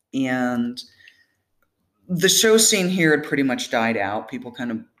 and the show scene here had pretty much died out, people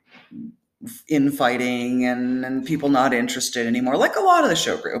kind of infighting and people not interested anymore, like a lot of the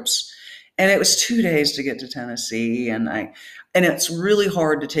show groups. And it was 2 days to get to Tennessee, and it's really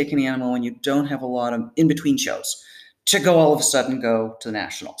hard to take an animal when you don't have a lot of in-between shows to go all of a sudden go to the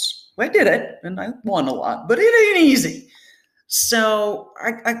Nationals. Well, I did it, and I won a lot, but it ain't easy. So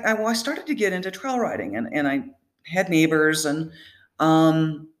I started to get into trail riding, and I had neighbors, and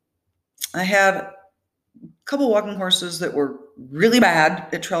I had a couple walking horses that were really bad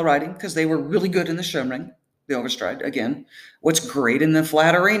at trail riding because they were really good in the show ring. the overstride again. What's great in the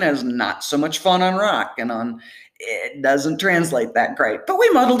flat arena is not so much fun on rock, and it doesn't translate that great. But we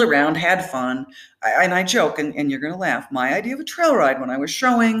muddled around, had fun. I joke, and you're going to laugh. My idea of a trail ride when I was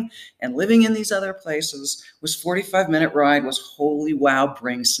showing and living in these other places was 45-minute ride was holy wow,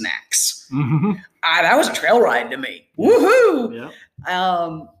 bring snacks. Mm-hmm. That was a trail ride to me. Woohoo!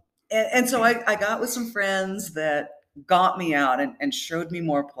 Yeah. And so I got with some friends that got me out and showed me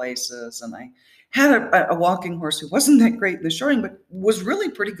more places. And I had a walking horse who wasn't that great in the shoring, but was really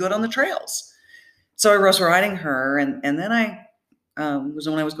pretty good on the trails. So I was riding her, and then I was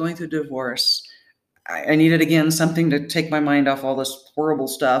when I was going through divorce. I needed, again, something to take my mind off all this horrible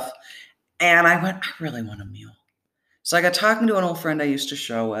stuff. And I went, I really want a mule. So I got talking to an old friend I used to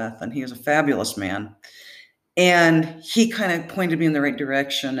show with, and he was a fabulous man. And he kind of pointed me in the right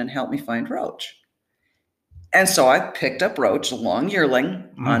direction and helped me find Roach. And so I picked up Roach, a long yearling,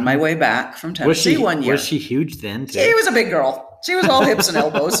 on my way back from Tennessee one year. Was she huge then, too? She was a big girl. She was all hips and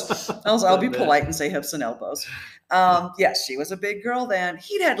elbows. I'll be polite and say hips and elbows. Yes, she was a big girl then.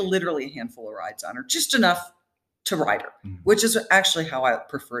 He'd had literally a handful of rides on her, just enough to ride her, which is actually how I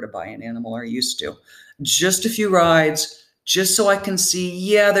prefer to buy an animal, or used to. Just a few rides, just so I can see,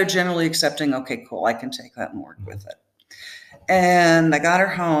 yeah, they're generally accepting. Okay, cool. I can take that and work with it. And I got her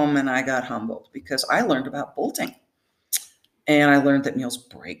home, and I got humbled because I learned about bolting. And I learned that mules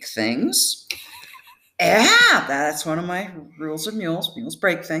break things. Yeah, that's one of my rules of mules. Mules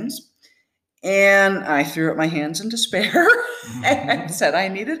break things. And I threw up my hands in despair and said I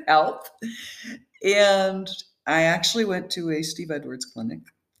needed help. And I actually went to a Steve Edwards clinic,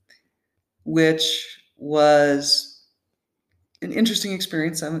 which was an interesting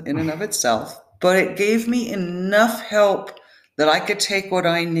experience in and of itself. But it gave me enough help that I could take what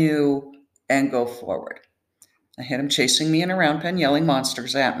I knew and go forward. I had him chasing me in a round pen, yelling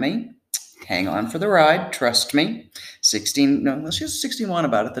monsters at me. Hang on for the ride. Trust me. She was 61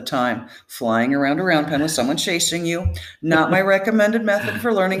 about at the time. Flying around a round pen with someone chasing you. Not my recommended method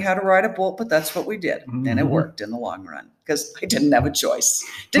for learning how to ride a bolt, but that's what we did. And it worked in the long run because I didn't have a choice.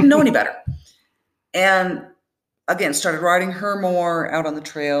 Didn't know any better. And again, started riding her more out on the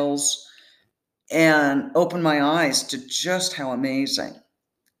trails and opened my eyes to just how amazing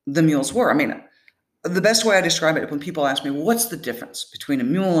the mules were. I mean, the best way I describe it, when people ask me, well, what's the difference between a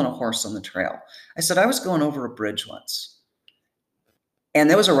mule and a horse on the trail? I said, I was going over a bridge once, and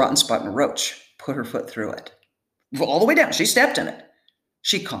there was a rotten spot in a Roach. Put her foot through it. All the way down. She stepped in it.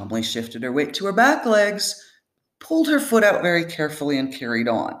 She calmly shifted her weight to her back legs, pulled her foot out very carefully, and carried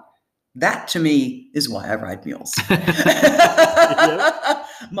on. That, to me, is why I ride mules.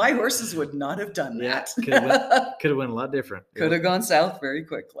 My horses would not have done that. Could have went a lot different. Could have gone south very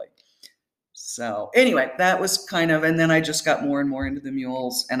quickly. So anyway, that was kind of, and then I just got more and more into the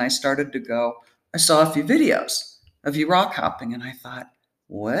mules, and I started to go, I saw a few videos of you rock hopping, and I thought,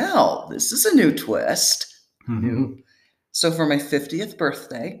 well, this is a new twist. So for my 50th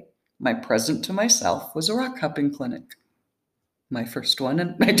birthday, my present to myself was a rock hopping clinic. My first one,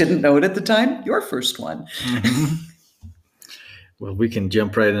 and I didn't know it at the time, your first one. Well, we can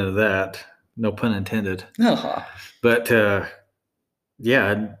jump right into that. No pun intended. But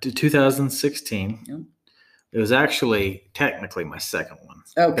yeah, 2016. It was actually technically my second one.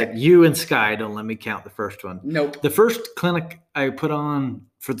 Okay. But you and Sky don't let me count the first one. Nope. The first clinic I put on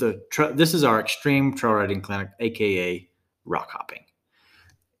for this is our extreme trail riding clinic, aka rock hopping.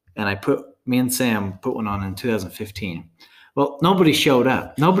 And me and Sam put one on in 2015. Well, nobody showed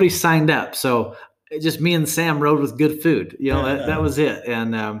up. Nobody signed up. So just me and Sam rode with good food. That was it.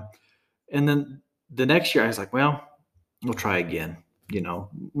 And then the next year I was like, well, we'll try again.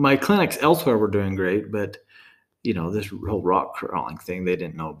 My clinics elsewhere were doing great, but this whole rock crawling thing, they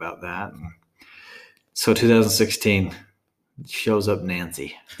didn't know about that. And so 2016 shows up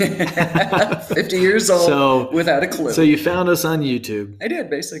Nancy. 50 years old, without a clue. So you found us on YouTube. I did,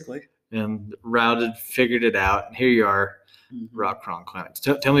 basically. And figured it out. And here you are, rock crawling clinics.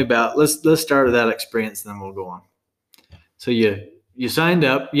 Tell me about, let's start with that experience, and then we'll go on. So you signed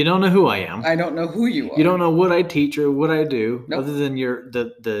up. You don't know who I am. I don't know who you are. You don't know what I teach or what I do, nope. Other than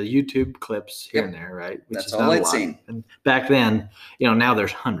the YouTube clips here and there, right? That's all I'd seen. And back then, now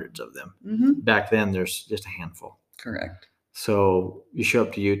there's hundreds of them. Mm-hmm. Back then, there's just a handful. Correct. So you show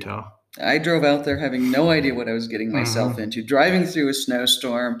up to Utah. I drove out there having no idea what I was getting myself into. Driving through a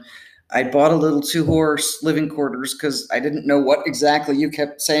snowstorm. I bought a little 2-horse living quarters because I didn't know what exactly you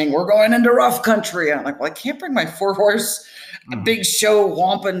kept saying. We're going into rough country. I'm like, well, I can't bring my 4-horse big show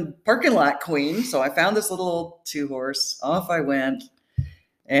wampin parking lot queen. So I found this little 2-horse. Off I went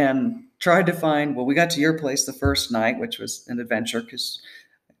and tried to find, we got to your place the first night, which was an adventure because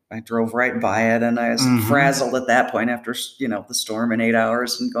I drove right by it, and I was frazzled at that point after, the storm in 8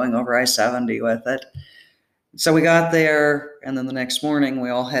 hours and going over I-70 with it. So we got there, and then the next morning we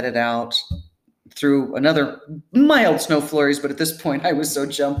all headed out through another mild snow flurries. But at this point, I was so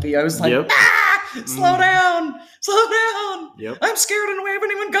jumpy. I was like, slow down, slow down. Yep. I'm scared, and we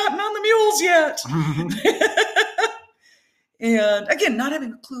haven't even gotten on the mules yet. And again, not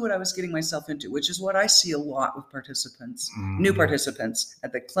having a clue what I was getting myself into, which is what I see a lot with participants, new participants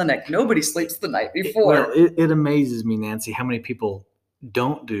at the clinic. Nobody sleeps the night before. It amazes me, Nancy, how many people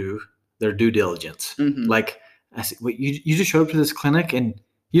don't do their due diligence. Like, I said, wait, you just showed up to this clinic and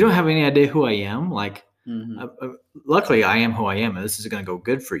you don't have any idea who I am? Like, luckily I am who I am, and this is going to go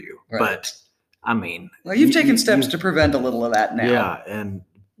good for you. Right. But I mean, well, you've taken steps to prevent a little of that now. Yeah,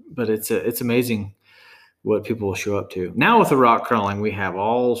 but it's amazing what people will show up to. Now with the rock crawling, we have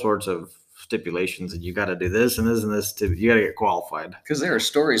all sorts of stipulations, and you got to do this and this and this you got to get qualified. Because there are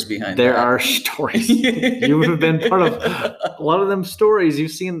stories behind there are stories. You have been part of a lot of them stories.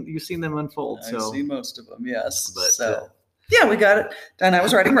 You've seen them unfold. I see most of them, yes. But, yeah, we got it done. I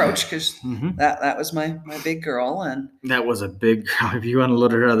was riding Roach because that was my big girl, and that was a big girl. If you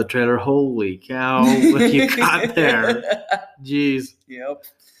unloaded her out of the trailer, holy cow! When you got there, jeez. Yep.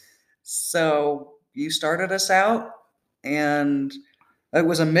 So you started us out, and it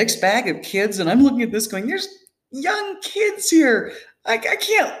was a mixed bag of kids, and I'm looking at this going, there's young kids here. I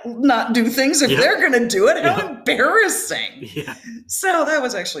can't not do things if they're going to do it. How embarrassing. Yeah. So that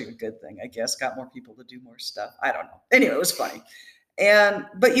was actually a good thing, I guess. Got more people to do more stuff. I don't know. Anyway, it was funny.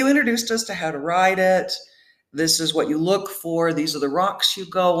 But you introduced us to how to ride it. This is what you look for. These are the rocks you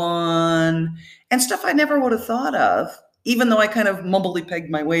go on, and stuff I never would have thought of. Even though I kind of mumbly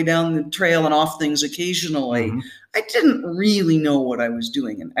pegged my way down the trail and off things occasionally, I didn't really know what I was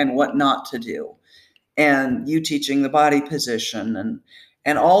doing and what not to do. And you teaching the body position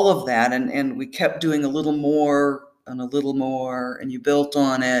and all of that. And we kept doing a little more, and you built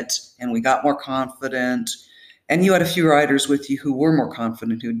on it, and we got more confident. And you had a few riders with you who were more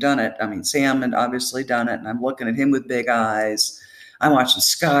confident, who'd done it. I mean, Sam had obviously done it, and I'm looking at him with big eyes. I'm watching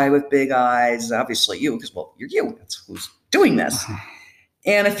Sky with big eyes, obviously you, because, well, you're you. That's who's doing this.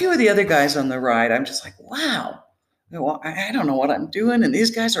 And a few of the other guys on the ride, I'm just like, wow, well, I don't know what I'm doing. And these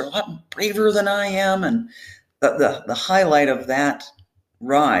guys are a lot braver than I am. And the highlight of that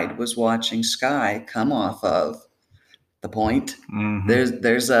ride was watching Sky come off of the point. There's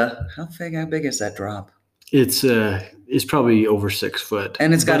how big is that drop? It's probably over 6 foot,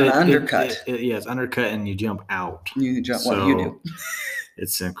 and it's got an undercut. It's undercut, and you jump out. You jump. What you do?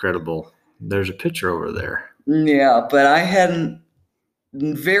 It's incredible. There's a picture over there. Yeah, but I hadn't.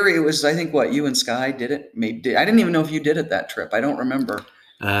 It was, I think, what you and Sky did it. Maybe I didn't even know if you did it that trip. I don't remember.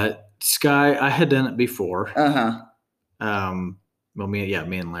 Sky, I had done it before. Well, me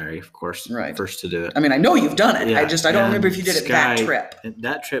and Larry, of course, right, first to do it. I mean, I know you've done it. Yeah, I don't remember if you did it that trip.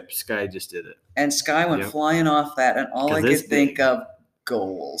 That trip, Sky just did it. And Sky went flying off that, and all I could think of,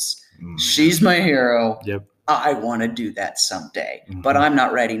 goals. She's my hero. Yep. I want to do that someday, but I'm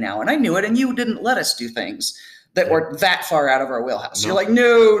not ready now. And I knew it, and you didn't let us do things that were that far out of our wheelhouse. No. You're like,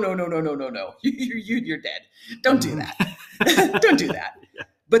 no. You're dead. Don't do that. Don't do that. Yeah.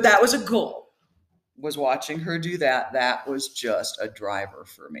 But that was a goal. Was watching her do that. That was just a driver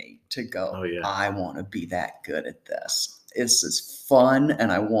for me to go, I want to be that good at this. This is fun,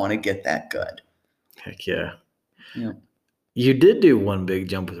 and I want to get that good. Heck yeah. Yeah. You did do one big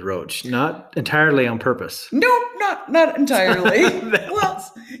jump with Roach, not entirely on purpose. Nope, not entirely.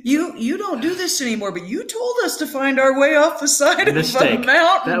 Well, you don't do this anymore, but you told us to find our way off the side of a mountain.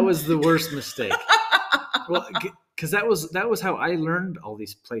 That was the worst mistake. Well, because that was how I learned all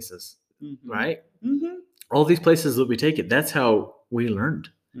these places, right? All these places that we take it. That's how we learned.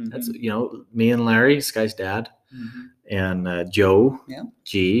 That's me and Larry, Sky's dad, and Joe,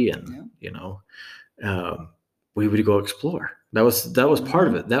 G, and we would go explore. That was part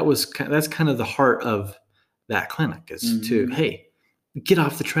of it. That's kind of the heart of that clinic is to, hey, get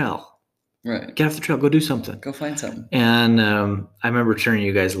off the trail. Right. Get off the trail. Go do something. Go find something. And I remember turning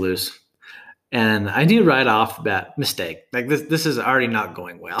you guys loose. And I knew right off that mistake. Like this is already not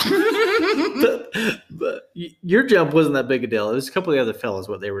going well. but your jump wasn't that big a deal. It was a couple of the other fellas,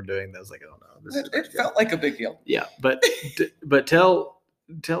 what they were doing. That was like, oh no. It felt like a big deal. Yeah. But tell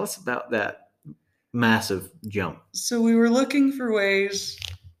us about that massive jump. So we were looking for ways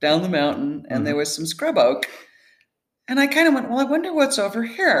down the mountain, and there was some scrub oak. And I kind of went, well, I wonder what's over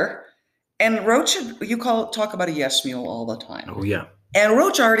here. And Roach, talk about a yes mule all the time. Oh, yeah. And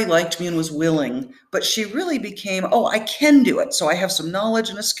Roach already liked me and was willing, but she really became, I can do it. So I have some knowledge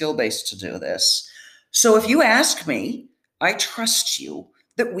and a skill base to do this. So if you ask me, I trust you.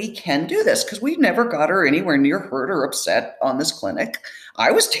 that we can do this, because we never got her anywhere near hurt or upset on this clinic. I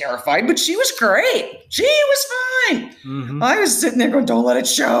was terrified, but she was great. She was fine. Mhm. I was sitting there going, don't let it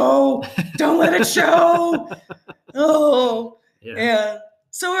show. Don't let it show. Oh, Yeah. and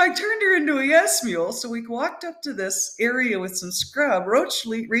so I turned her into a yes mule. So we walked up to this area with some scrub. Roach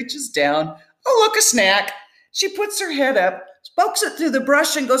reaches down. Oh, look, a snack. She puts her head up, pokes it through the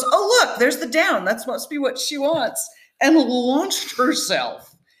brush and goes, oh, look, there's the down. That must be what she wants. And launched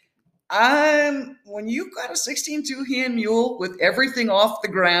herself. When you got a 16 two-hand mule with everything off the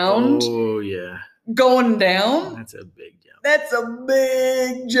ground, Oh, yeah. going down, That's a big jump. that's a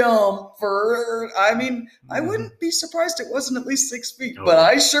big jump for her. I mean, I Mhm. wouldn't be surprised it wasn't at least 6 feet, Oh, but yeah.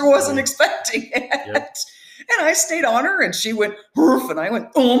 I sure wasn't yeah. expecting it. Yep. And I stayed on her, and she went hoof, and I went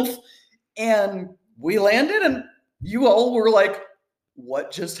oomph, and we landed, and you all were like,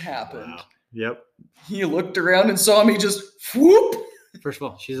 what just happened? Wow. Yep. You looked around and saw me just whoop. First of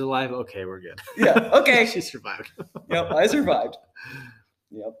all, she's alive. Okay, we're good. Yeah, okay. She survived. Yep, I survived.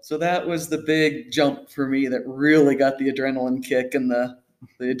 Yep. So that was the big jump for me that really got the adrenaline kick and the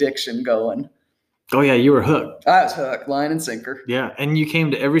addiction going. Oh, yeah, you were hooked. I was hooked, line and sinker. Yeah, and you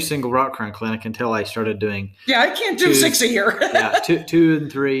came to every single rock crawling clinic until I started doing Yeah, I can't do Two- 6 a year. two and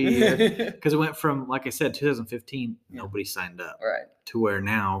three. Because it went from, like I said, 2015, Yeah. nobody signed up, Right. to where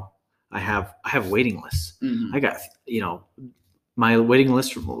now I have waiting lists. Mhm. I got, my waiting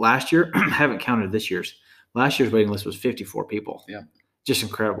list from last year. I haven't counted this year's. Last year's waiting list was 54 people. Yeah. Just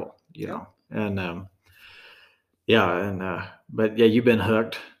incredible, Yeah. know. And but yeah, you've been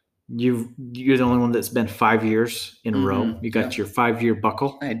hooked. You're the only one that's been 5 years in a row. Mhm. You got your 5-year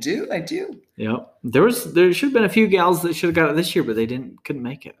buckle. I do. Yeah. There should have been a few gals that should have got it this year, but they couldn't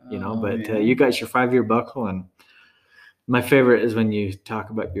make it, Oh, but yeah. you got your 5-year buckle. And my favorite is when you talk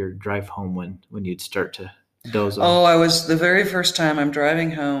about your drive home when you'd start to doze off. Oh, I was the very first time I'm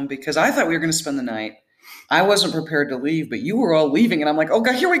driving home because I thought we were going to spend the night. I wasn't prepared to leave, but you were all leaving, and I'm like, oh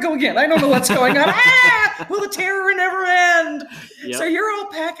God, here we go again. I don't know what's going on. Will the terror never end? Yep. So you're all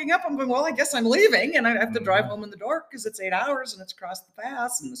packing up. I'm going, well, I guess I'm leaving, and I have to drive home in the dark because it's 8 hours and it's across the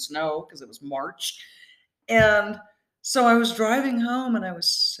pass in the snow because it was March. And so I was driving home, and I was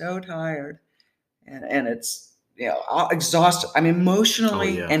so tired, and it's exhausted. I'm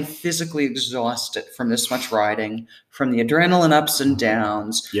emotionally Oh, yeah. and physically exhausted from this much riding, from the adrenaline ups and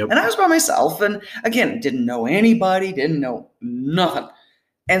downs. Yep. And I was by myself, and again, didn't know anybody, didn't know nothing.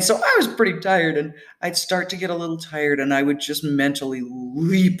 And so I was pretty tired, and I'd start to get a little tired, and I would just mentally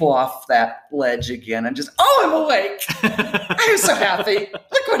leap off that ledge again and just, oh, I'm awake. I was so happy.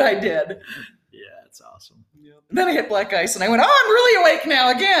 Look what I did. Yeah, it's awesome. And then I hit black ice, and I went, oh, I'm really awake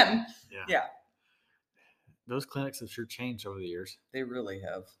now again. Yeah. Those clinics have sure changed over the years. They really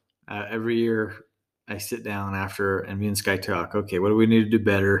have. Every year I sit down after and me and Sky talk, okay, what do we need to do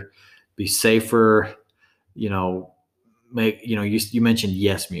better? Be safer, make, you mentioned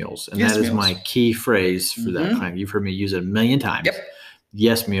yes mules, and Yes that is mules. my key phrase for that Mhm. clinic. You've heard me use it a million times. Yep.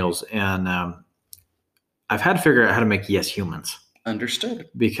 Yes mules. And I've had to figure out how to make yes humans, Understood.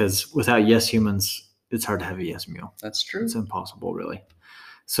 because without yes humans, it's hard to have a yes mule. That's true. It's impossible, really.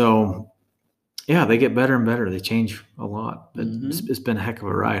 So yeah, they get better and better. They change a lot. But it's been a heck of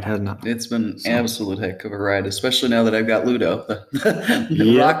a ride, hasn't it? It's been So- absolute heck of a ride, especially now that I've got Ludo, the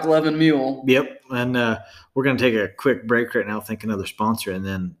Yep. rock-loving mule. Yep. And we're going to take a quick break right now, thank another sponsor. And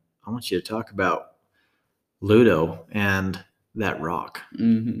then I want you to talk about Ludo and that rock.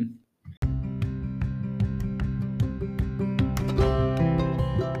 Mm-hmm.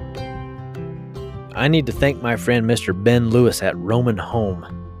 I need to thank my friend Mr. Ben Lewis at Roman Home.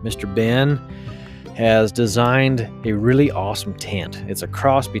 Mr. Ben has designed a really awesome tent. It's a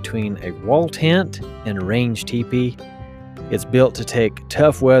cross between a wall tent and a range teepee. It's built to take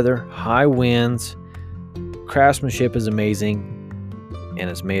tough weather, high winds. Craftsmanship is amazing, and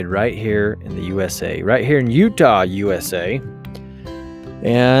it's made right here in the USA, right here in Utah, USA.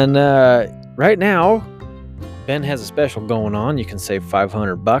 And right now, Ben has a special going on. You can save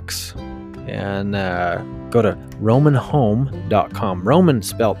 $500 and go to romanhome.com. Roman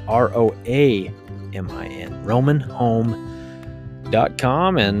spelled ROAMIN.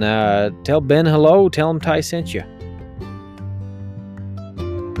 romanhome.com, and tell Ben hello. Tell him Ty sent you.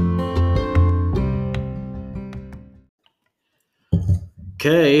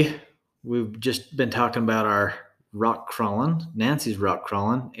 Okay, we've just been talking about our rock crawling, Nancy's rock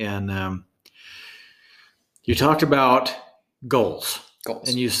crawling, and you talked about goals. And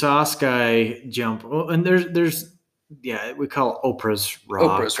you saw Sky jump. Oh, and there's we call it Oprah's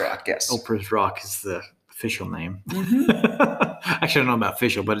Rock. Oprah's Rock, yes. Oprah's Rock is the official name. Mhm. Actually, I don't know about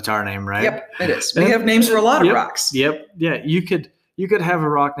official, but it's our name, right? Yep, it is. We have names for a lot of Yep. rocks. Yep. Yeah. You could you could have a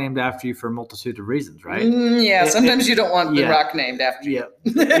rock named after you for a multitude of reasons, right? Yeah, sometimes you don't want the rock named after you.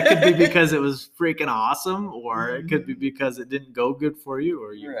 Yeah, it could be because it was freaking awesome, or it could be because it didn't go good for you,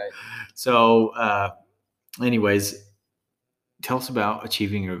 or you. Right. So, anyways, tell us about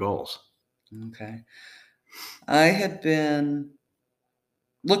achieving your goals. Okay. I had been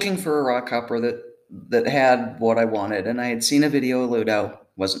looking for a rock hopper that had what I wanted, and I had seen a video of Ludo.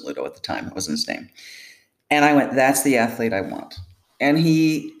 Wasn't Ludo at the time, it wasn't his name. And I went, that's the athlete I want. And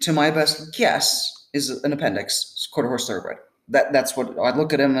he, to my best guess, is an appendix, quarter horse thoroughbred. That's what I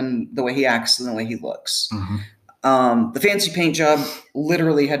look at him and the way he acts and the way he looks. The fancy paint job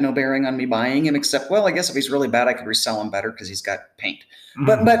literally had no bearing on me buying him, except, well, I guess if he's really bad, I could resell him better because he's got paint.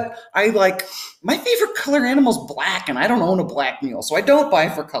 But I like, my favorite color animal is black, and I don't own a black mule, so I don't buy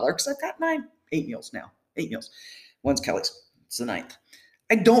for color because I've got 8 mules now. 8 mules. One's Kelly's. It's the 9th.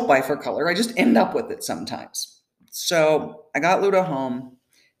 I don't buy for color. I just end up with it sometimes. So I got Ludo home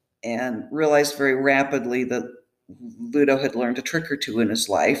and realized very rapidly that Ludo had learned a trick or two in his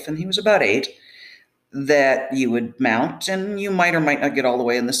life, and he was about 8, that you would mount and you might or might not get all the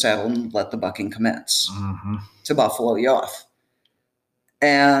way in the saddle and let the bucking commence to buffalo you off.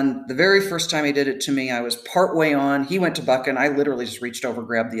 And the very first time he did it to me, I was partway on. He went to buck, and I literally just reached over,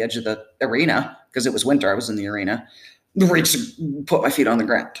 grabbed the edge of the arena because it was winter. I was in the arena. Reached, put my feet on the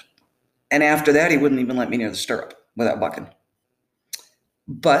ground. And after that, he wouldn't even let me near the stirrup without bucking.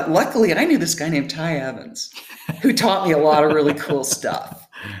 But luckily, I knew this guy named Ty Evans who taught me a lot of really cool stuff.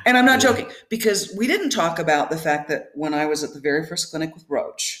 And I'm not joking, because we didn't talk about the fact that when I was at the very first clinic with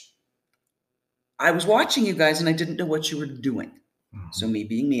Roach, I was watching you guys and I didn't know what you were doing. So me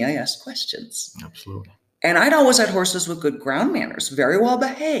being me, I asked questions. Absolutely. And I'd always had horses with good ground manners, very well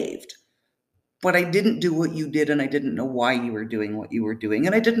behaved. But I didn't do what you did, and I didn't know why you were doing what you were doing,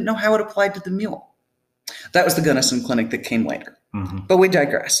 and I didn't know how it applied to the mule. That was the Gunnison Clinic that came later. But we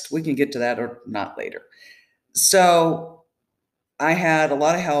digressed. We can get to that or not later. So I had a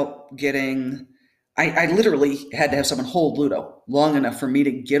lot of help getting... I literally had to have someone hold Ludo long enough for me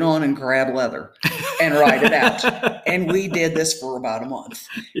to get on and grab leather and ride it out. And we did this for about a month.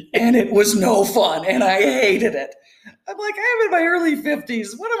 And it was no fun, and I hated it. I'm like, I'm in my early 50s.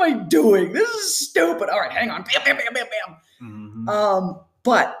 What am I doing? This is stupid. All right, hang on. Bam, bam, bam, bam, bam.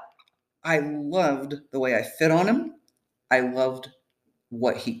 But I loved the way I fit on him. I loved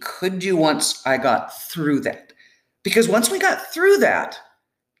what he could do once I got through that. Because once we got through that,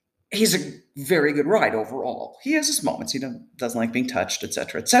 he's a very good ride overall. He has his moments. He doesn't like being touched, et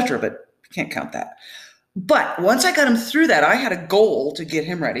cetera, but you can't count that. But once I got him through that, I had a goal to get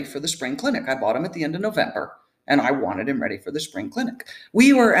him ready for the spring clinic. I bought him at the end of November, and I wanted him ready for the spring clinic.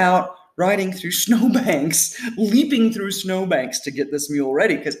 We were out riding through snowbanks, leaping through snowbanks to get this mule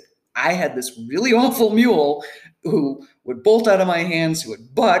ready, because I had this really awful mule who would bolt out of my hands, who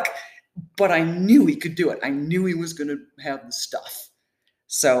would buck, but I knew he could do it. I knew he was going to have the stuff.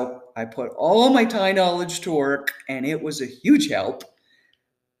 So I put all my Thai knowledge to work, and it was a huge help,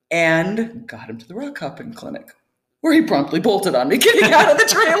 and got him to the rock hopping clinic, where he promptly bolted on me getting out of the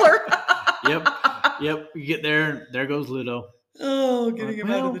trailer. Yep. You get there goes Ludo. Oh, getting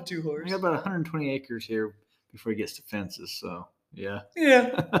him out of the 2-horse. I got about 120 acres here before he gets to fences, so yeah.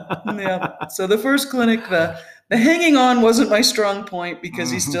 So the first clinic, the hanging on wasn't my strong point, because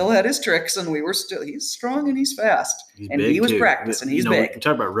he still had his tricks, and he's strong and he's fast. He was practicing. He's big. We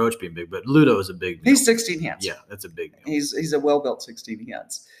talk about Roach being big, but Ludo is a big mule. He's 16 hands. Yeah, that's a big mule. He's a well-built 16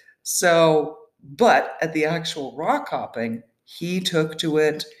 hands. So, but at the actual rock hopping, he took to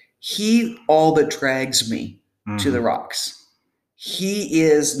it. He all but drags me to the rocks. He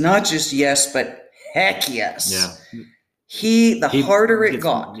is not just yes, but heck yes. Yeah. Harder it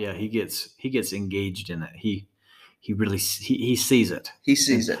got. Yeah, he gets engaged in it. He really sees it. He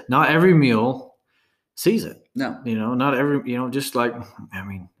sees it. Not every mule sees it. No. Not every, just like,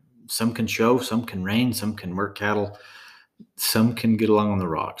 some can show, some can rein, some can work cattle, some can get along on the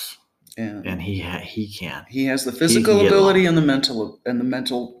rocks. And he can. He has the physical ability and the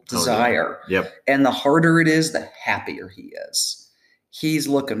mental desire. Yep. And the harder it is, the happier he is. He's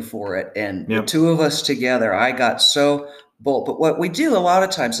looking for it. And the two of us together, I got so bold. But what we do a lot of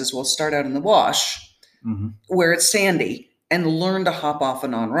times is we'll start out in the wash where it's sandy and learn to hop off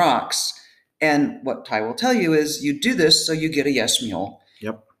and on rocks. And what Ty will tell you is you do this so you get a yes mule.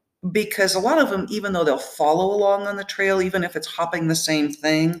 Yep. Because a lot of them, even though they'll follow along on the trail, even if it's hopping the same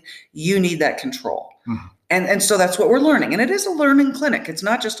thing, you need that control. And so that's what we're learning. And it is a learning clinic. It's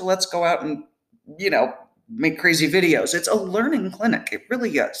not just let's go out and, make crazy videos. It's a learning clinic. It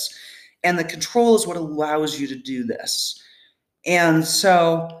really is. And the control is what allows you to do this. And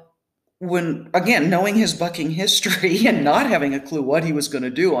so when, again, knowing his bucking history and not having a clue what he was going to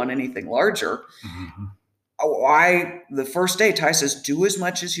do on anything larger, the first day, Ty says, do as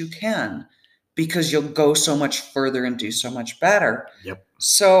much as you can because you'll go so much further and do so much better. Yep.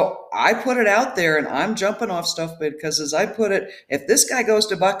 So I put it out there, and I'm jumping off stuff because, as I put it, if this guy goes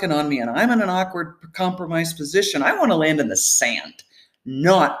to bucking on me and I'm in an awkward, compromised position, I want to land in the sand,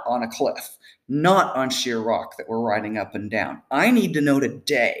 not on a cliff, not on sheer rock that we're riding up and down. I need to know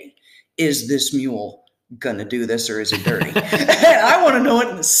today, is this mule going to do this or is it dirty? And I want to know it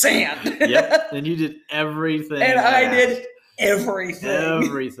in the sand. Yep. And you did everything. And I did everything.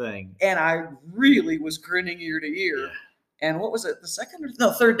 Everything. And I really was grinning ear to ear. Yeah. And what was it?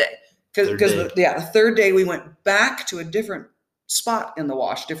 Third day. Because the third day we went back to a different spot in the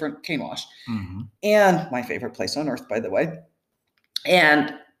wash, different cane wash. Mm-hmm. And my favorite place on earth, by the way.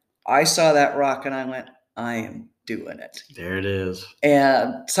 And I saw that rock and I went, I am doing it. There it is.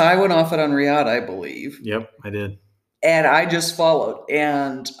 And so I went off it on Riyadh, I believe. Yep, I did. And I just followed.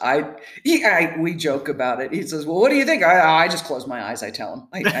 And we joke about it. He says, well, what do you think? I just close my eyes, I tell him.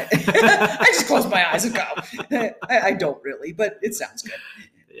 I just close my eyes and go. I don't really, but it sounds good.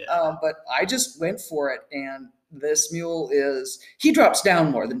 Yeah. But I just went for it. And this mule he drops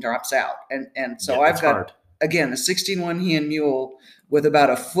down more than drops out. And so I've got, hard. Again, a 16-1 Heian mule with about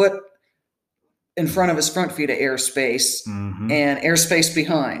a foot in front of his front feet of airspace and airspace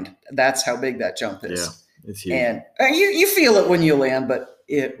behind. That's how big that jump is. Yeah. It's huge. And you feel it when you land, but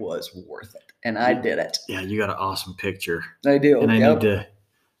it was worth it. And I did it. Yeah, you got an awesome picture. I do. And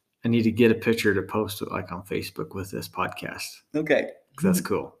I need to get a picture to post like on Facebook with this podcast. Okay. That's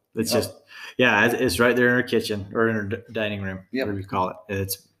cool. It's just, it's right there in our kitchen or in our dining room, whatever you call it.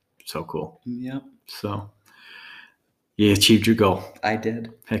 It's so cool. Yep. So you achieved your goal. I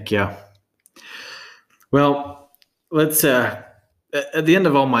did. Heck yeah. Well, let's, at the end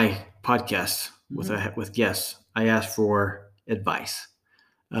of all my podcasts, with guests, I ask for advice.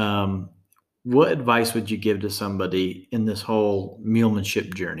 What advice would you give to somebody in this whole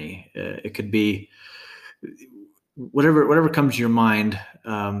mulemanship journey? It could be whatever comes to your mind.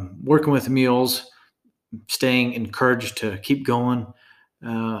 Working with mules, staying encouraged to keep going.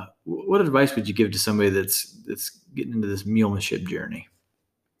 What advice would you give to somebody that's getting into this mulemanship journey?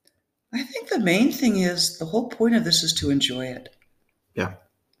 I think the main thing is the whole point of this is to enjoy it. Yeah.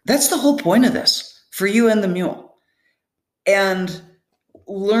 That's the whole point of this for you and the mule. And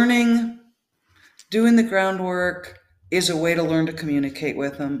learning, doing the groundwork is a way to learn to communicate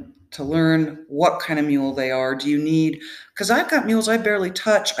with them, to learn what kind of mule they are. Do you need, because I've got mules I barely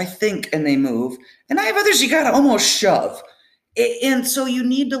touch, I think, and they move. And I have others you got to almost shove. And so you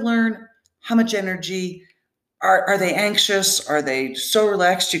need to learn how much energy, are they anxious? Are they so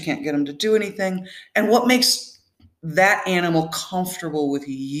relaxed you can't get them to do anything? And what makes that animal comfortable with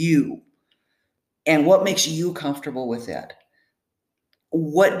you, and what makes you comfortable with it?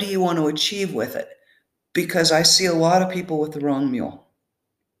 What do you want to achieve with it? Because I see a lot of people with the wrong mule.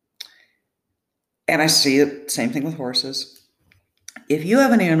 And I see it, same thing with horses. If you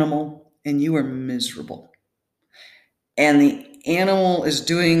have an animal and you are miserable, and the animal is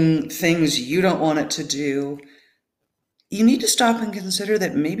doing things you don't want it to do, you need to stop and consider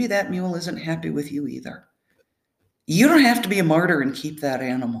that maybe that mule isn't happy with you either. You don't have to be a martyr and keep that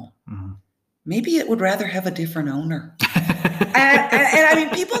animal. Mm-hmm. Maybe it would rather have a different owner. and I mean,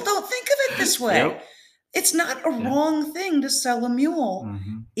 people don't think of it this way. Yep. It's not a wrong thing to sell a mule.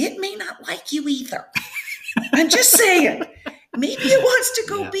 Mm-hmm. It may not like you either. I'm just saying. Maybe it wants to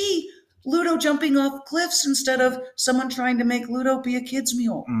go be Ludo jumping off cliffs instead of someone trying to make Ludo be a kid's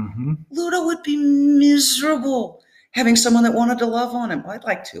mule. Mm-hmm. Ludo would be miserable having someone that wanted to love on him. I'd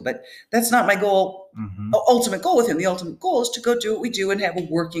like to, but that's not my goal. Mm-hmm. Ultimate goal with him. The ultimate goal is to go do what we do and have a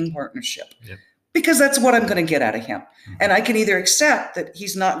working partnership. Yep. Because that's what I'm going to get out of him. Mm-hmm. And I can either accept that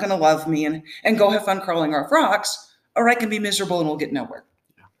he's not going to love me and go have fun crawling off rocks, or I can be miserable and we'll get nowhere.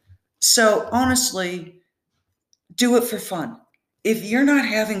 Yeah. So honestly, do it for fun. If you're not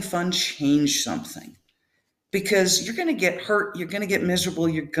having fun, change something. Because you're going to get hurt, you're going to get miserable,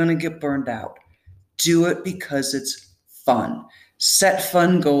 you're going to get burned out. Do it because it's fun. Set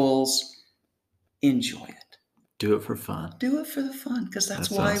fun goals. Enjoy it. Do it for fun. Do it for the fun, because that's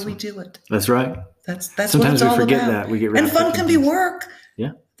why awesome. We do it. That's right. That's sometimes what it's all we forget about. That we get and fun can be work.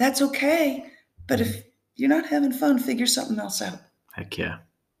 Yeah, that's okay. But if you're not having fun, figure something else out. Heck yeah.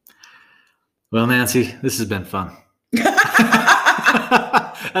 Well, Nancy, this has been fun.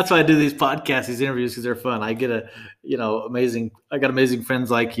 That's why I do these podcasts, these interviews, because they're fun. I get I got amazing friends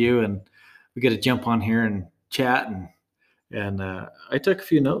like you, and we get to jump on here and chat. And I took a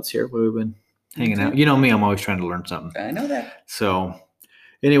few notes here while we've been hanging out. You know me, I'm always trying to learn something. I know that. So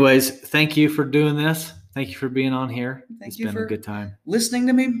Anyways, thank you for doing this. Thank you for being on here. Thank It's you been for a good time. listening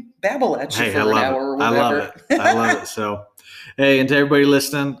to me babble at you Hey, for I an love hour or it. I whatever. love it. I love it. So, hey, and to everybody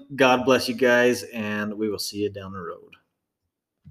listening, God bless you guys, and we will see you down the road.